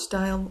do? bolts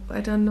style.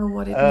 I don't know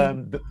what it means.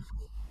 Um,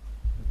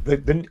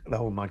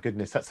 oh my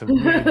goodness, that's a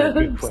really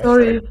good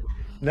Sorry. question.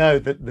 No,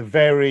 the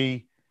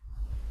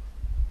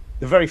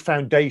very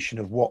foundation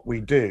of what we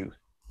do,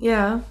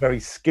 Yeah. very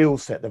skill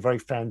set, the very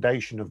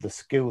foundation of the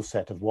skill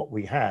set of what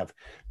we have.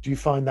 Do you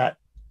find that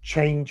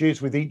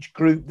changes with each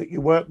group that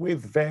you work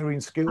with,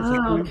 varying skill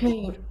set Ah, groups?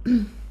 okay.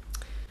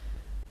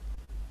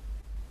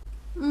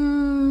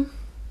 Mm,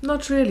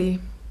 not really.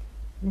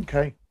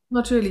 Okay.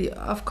 Not really.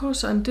 Of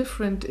course, I'm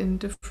different in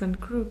different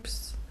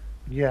groups.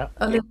 Yeah.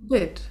 A little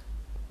bit,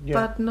 Yeah.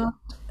 but not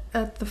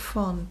at the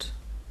font.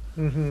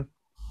 Hmm.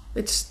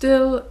 It's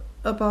still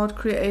about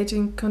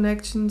creating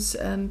connections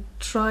and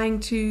trying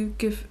to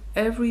give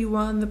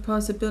everyone the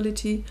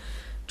possibility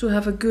to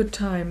have a good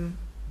time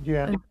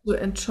Yeah. and to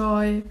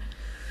enjoy.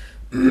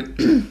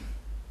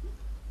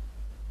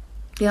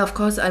 Yeah, of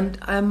course,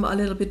 I'm a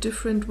little bit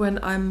different when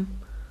I'm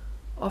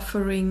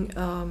offering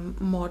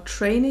more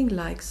training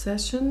like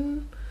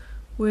session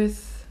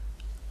with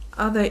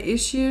other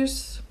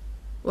issues.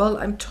 Well,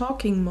 I'm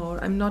talking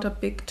more. I'm not a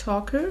big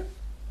talker.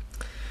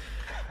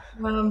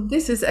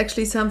 This is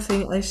actually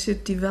something I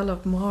should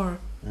develop more.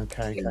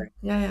 Okay.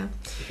 Yeah, yeah.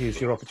 Here's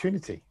your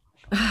opportunity.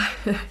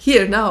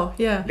 Here now,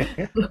 yeah.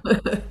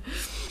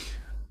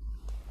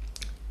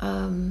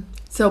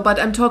 So, but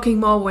I'm talking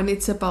more when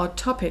it's about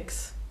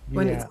topics,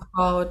 when it's Yeah.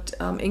 about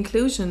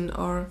inclusion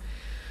or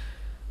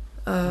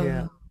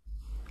Yeah. um,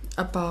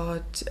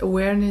 about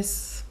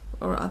awareness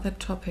or other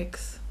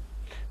topics.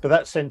 But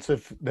that sense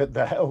of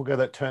the Helga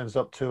that turns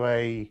up to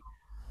a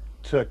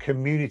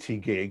community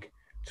gig,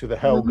 to the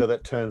Mhm. Helga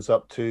that turns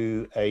up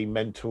to a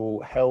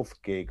mental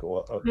health gig,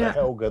 or the Yeah,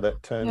 Helga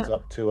that yeah, turns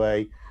up to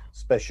a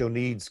special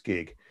needs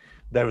gig,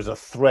 there is a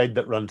thread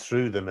that runs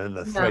through them, and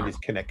the thread yeah, is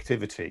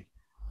connectivity.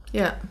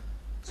 yeah.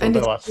 So And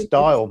although it's, our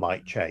style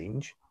might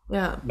change,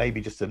 yeah,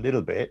 maybe just a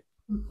little bit,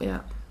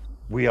 yeah,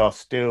 we are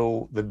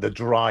still the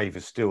drive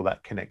is still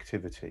that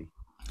connectivity.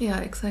 yeah,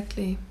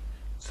 exactly.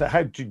 So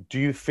how do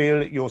you feel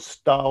that your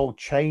style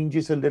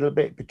changes a little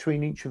bit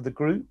between each of the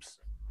groups?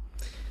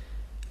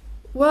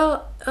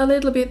 Well, a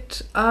little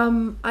bit.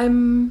 I'm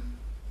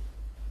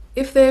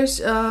if there's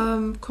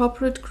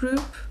corporate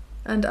group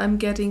and I'm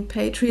getting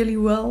paid really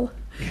well,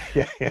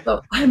 Yeah, yeah,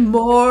 so I'm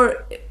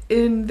more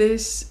in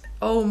this.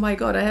 Oh my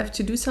God, I have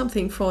to do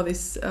something for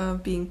this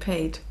being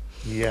paid.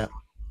 yeah,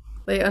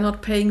 They are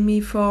not paying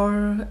me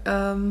for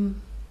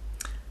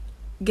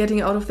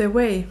getting out of their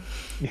way.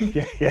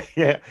 yeah, yeah,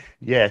 yeah,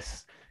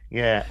 yes,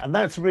 yeah, and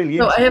that's really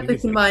So I have interesting,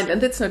 this isn't in it? mind, and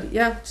that's not.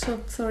 Yeah.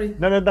 So sorry.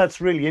 No, no,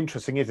 that's really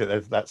interesting, isn't it?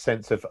 There's that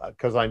sense of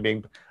because I'm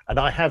being, and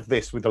I have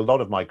this with a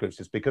lot of my groups,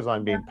 is because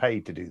I'm being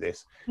paid to do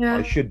this,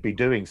 I Yeah. should be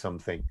doing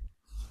something.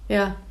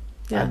 Yeah.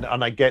 Yeah.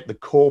 And I get the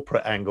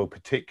corporate angle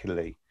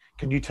particularly.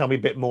 Can you tell me a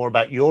bit more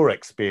about your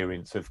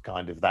experience of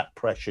kind of that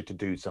pressure to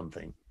do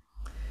something?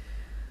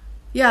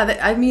 Yeah.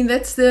 I mean,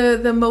 that's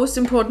the most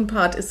important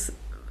part. Is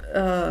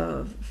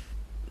uh,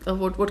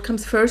 what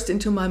comes first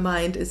into my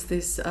mind is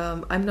this.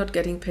 I'm not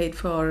getting paid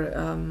for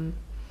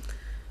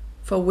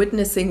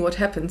witnessing what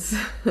happens.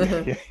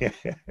 Yeah, yeah,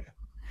 yeah.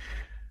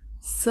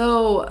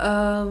 So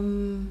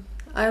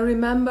I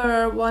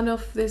remember one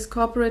of these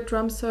corporate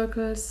drum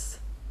circles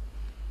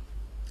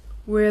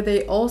where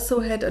they also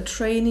had a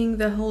training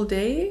the whole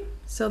day.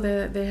 So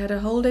they had a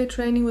whole day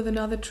training with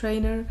another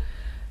trainer,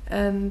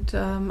 and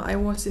I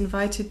was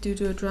invited to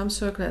do a drum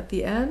circle at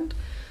the end.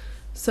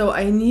 So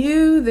I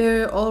knew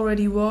there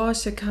already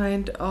was a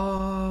kind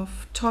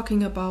of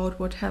talking about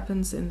what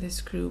happens in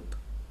this group.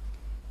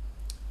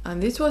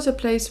 And this was a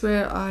place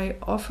where I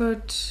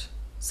offered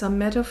some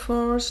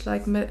metaphors,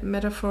 like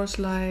metaphors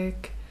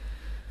like,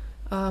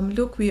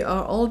 look, we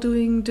are all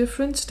doing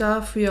different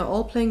stuff. We are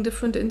all playing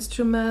different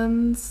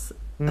instruments.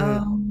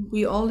 Mm,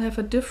 We all have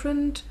a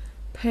different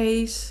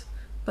pace,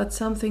 but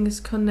something is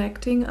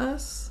connecting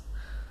us.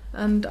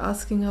 And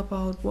asking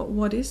about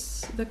what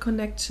is the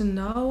connection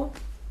now,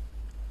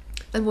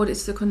 and what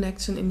is the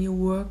connection in your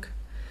work.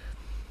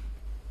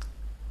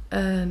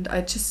 And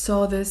I just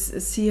saw this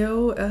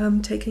CEO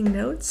taking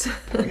notes.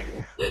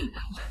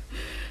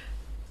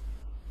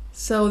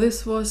 So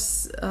this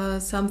was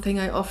something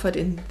I offered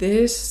in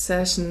this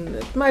session.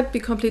 It might be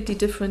completely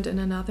different in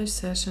another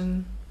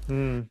session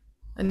mm.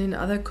 and in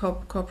other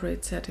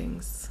corporate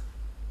settings.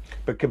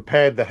 But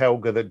compared the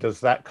Helga that does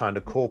that kind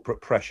of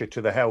corporate pressure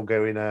to the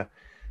Helga in a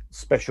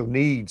special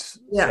needs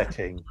Yeah.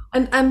 setting.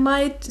 And I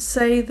might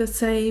say the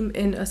same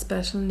in a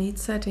special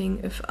needs setting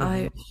if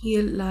I Hmm.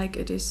 feel like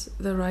it is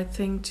the right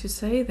thing to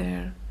say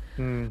there.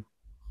 Mm.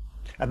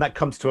 And that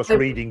comes to us I,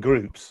 reading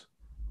groups.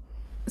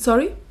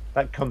 sorry?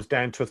 That comes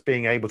down to us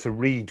being able to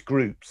read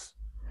groups.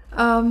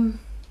 Um,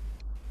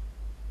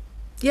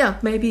 yeah,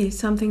 maybe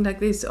something like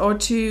this, or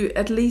to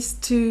at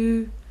least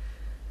to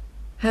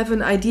have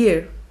an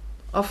idea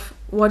of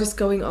what is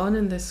going on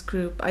in this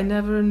group. I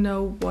never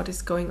know what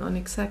is going on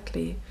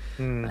exactly.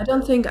 I Mm.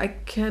 don't think I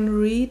can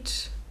read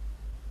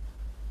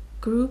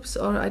groups,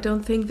 or I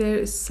don't think there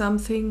is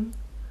something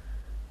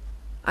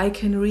I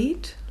can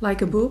read,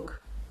 like a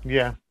book.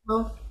 Yeah,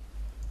 Well,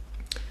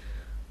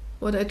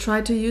 what I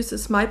try to use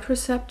is my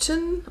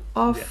perception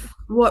yeah, of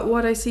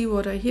what I see,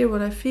 what I hear,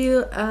 what I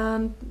feel,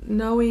 and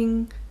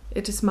knowing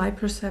it is my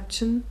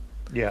perception.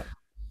 yeah.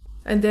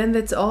 And then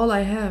that's all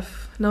I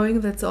have.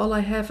 Knowing that's all I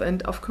have.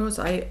 And of course,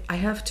 I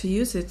have to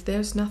use it.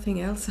 There's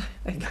nothing else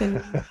I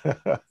can.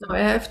 So I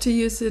have to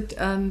use it.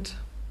 And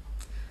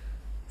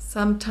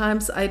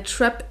sometimes I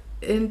trap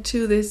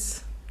into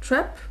this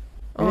trap,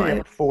 or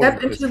Yeah, I fall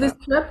step into this into this trap.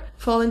 trap,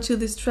 fall into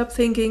this trap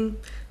thinking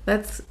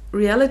that's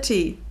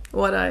reality,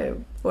 what I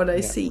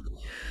Yeah, see.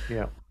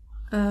 yeah.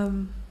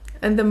 Um,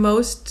 and the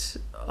most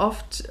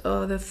oft,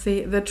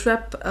 the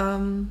trap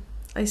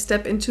I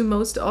step into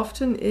most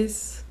often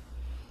is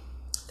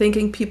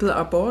thinking people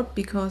are bored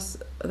because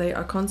they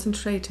are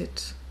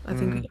concentrated. I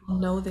think we Mm. all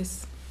know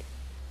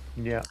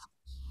Yeah.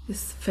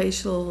 this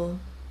facial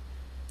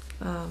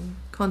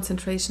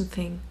concentration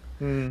thing.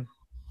 Mm.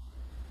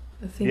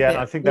 I think Yeah, and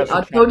I think they that's a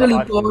are trap that totally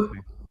I fall bored.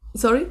 into.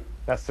 Sorry?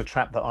 That's the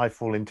trap that I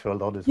fall into a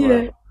lot as Yeah,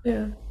 well.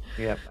 yeah,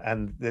 Yeah,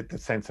 and the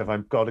sense of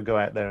I've got to go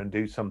out there and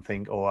do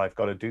something, or I've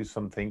got to do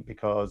something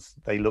because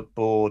they look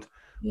bored,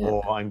 yeah.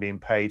 or I'm being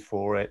paid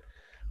for it.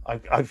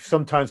 I've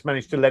sometimes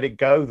managed to let it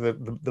go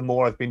the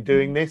more I've been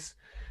doing this,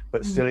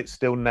 but Mm. still it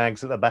still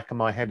nags at the back of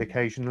my head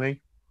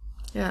occasionally.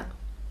 Yeah.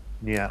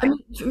 Yeah. I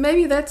mean,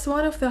 maybe that's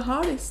one of the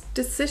hardest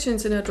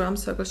decisions in a drum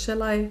circle.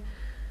 Shall I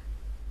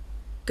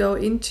go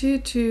into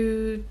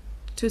to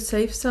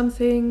save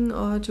something,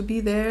 or to be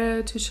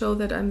there to show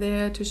that I'm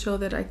there, to show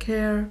that I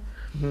care?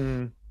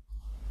 Hmm.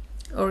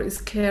 Or is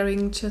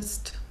caring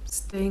just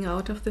staying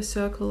out of the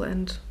circle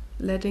and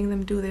letting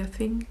them do their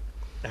thing?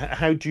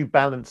 How do you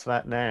balance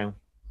that now?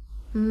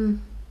 Mm.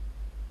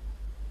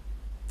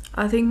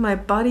 I think my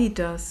body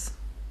does.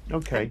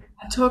 Okay.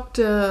 I talked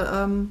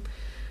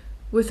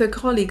with a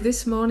colleague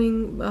this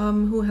morning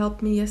who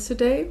helped me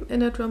yesterday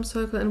in a drum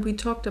circle, and we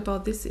talked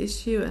about this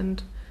issue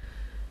and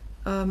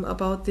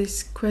about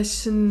this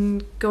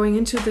question going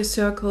into the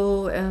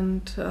circle,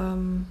 and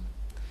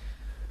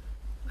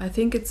I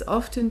think it's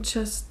often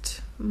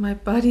just my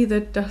body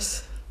that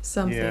does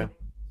Yeah, something,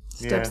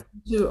 yeah, steps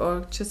into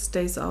or just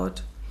stays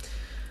out.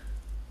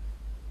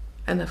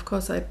 And of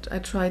course, I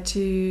try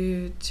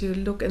to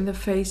look in the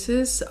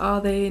faces. Are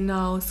they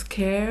now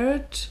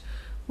scared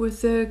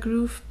with the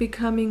groove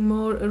becoming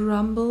more a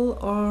rumble,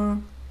 or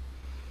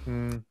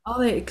mm, are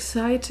they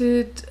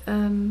excited?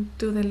 And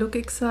do they look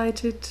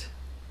excited?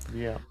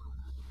 yeah.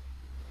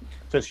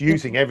 So it's Yeah,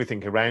 using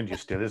everything around you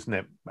still, isn't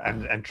it?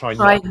 And try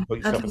not to trying put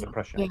at yourself least. under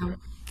pressure. Yeah,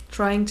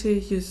 trying to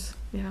use.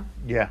 Yeah,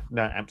 Yeah,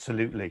 no,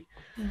 absolutely.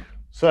 yeah.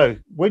 So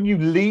when you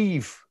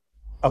leave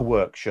a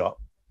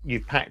workshop,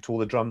 you've packed all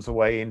the drums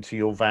away into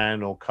your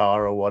van or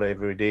car or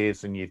whatever it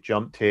is, and you've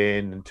jumped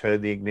in and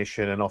turned the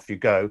ignition and off you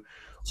go.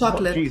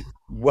 What do Chocolate. you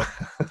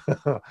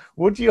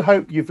what do you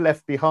hope you've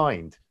left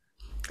behind?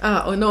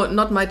 Ah, oh no,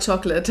 not my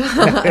chocolate.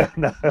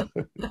 No.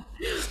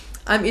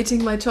 I'm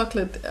eating my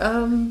chocolate.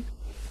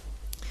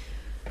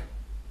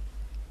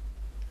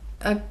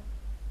 A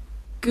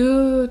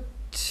good,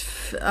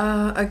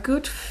 a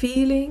good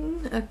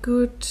feeling, a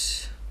good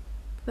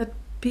that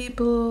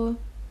people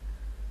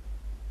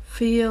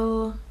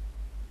feel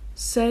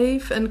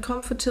safe and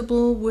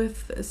comfortable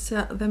with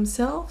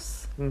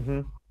themselves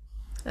Hmm.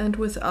 and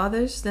with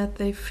others. That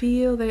they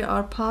feel they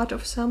are part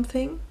of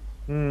something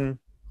Mm,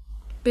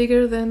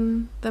 bigger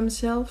than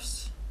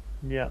themselves,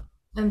 yeah.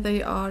 and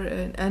they are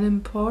an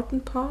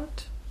important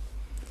part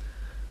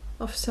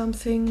of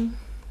something.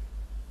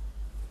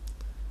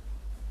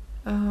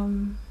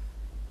 Um,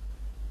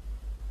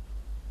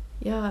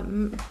 yeah,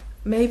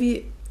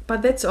 maybe,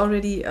 but that's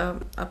already a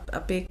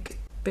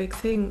big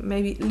thing.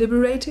 Maybe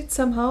liberated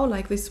somehow,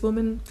 like this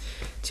woman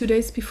 2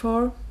 days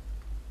before,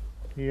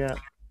 Yeah.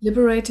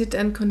 liberated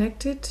and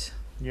connected,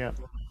 Yeah.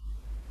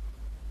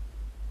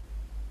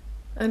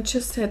 and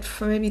just had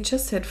maybe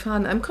just had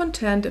fun. I'm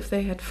content if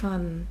they had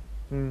fun.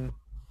 Mm.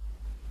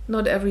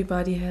 Not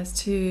everybody has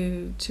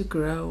to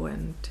grow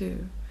and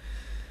to,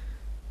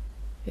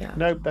 yeah.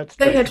 No, that's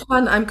They true. had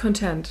fun. I'm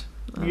content.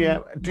 Yeah.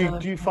 Do Yeah.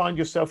 do you find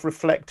yourself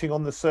reflecting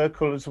on the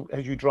circle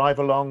as you drive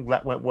along?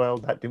 That went well,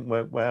 that didn't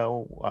work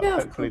well. Yeah,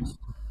 of Hopefully, course.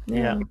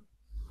 yeah. Yeah.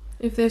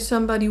 If there's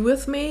somebody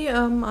with me,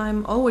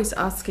 I'm always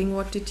asking,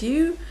 what did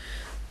you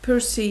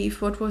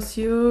perceive? What was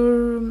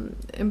your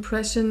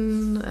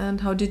impression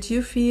and how did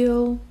you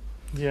feel?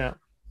 Yeah.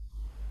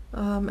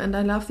 And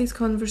I love these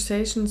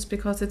conversations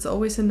because it's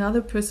always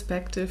another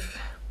perspective.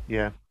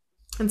 Yeah.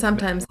 And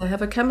sometimes I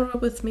have a camera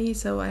with me,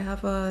 so I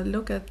have a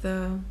look at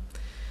the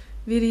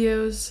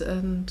videos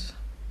and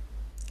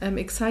I'm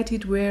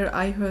excited where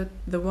I heard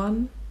the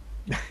one.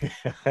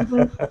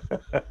 Mhm.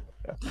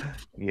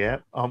 Yeah,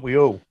 aren't we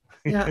all?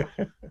 Yeah.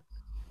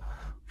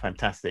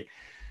 Fantastic.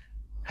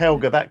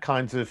 Helga, that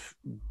kind of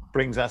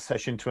brings our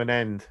session to an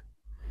end.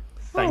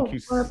 Thank Oh,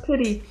 you. what a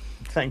pity.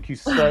 Thank you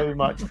so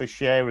much for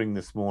sharing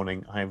this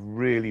morning. I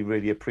really,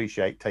 really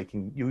appreciate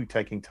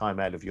taking time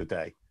out of your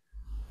day.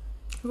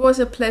 It was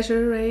a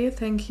pleasure, Ray.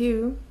 Thank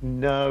you.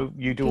 No,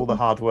 you do all the Taking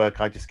hard work.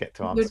 I just get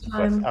to your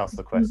time. ask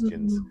the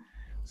questions. Mhm.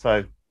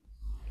 So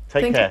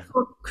take Thank you care.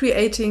 for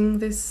creating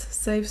this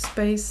safe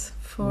space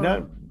for.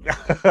 No,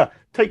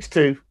 takes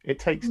two. It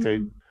takes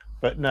two. Mhm.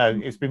 But no,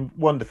 it's been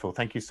wonderful.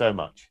 Thank you so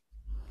much.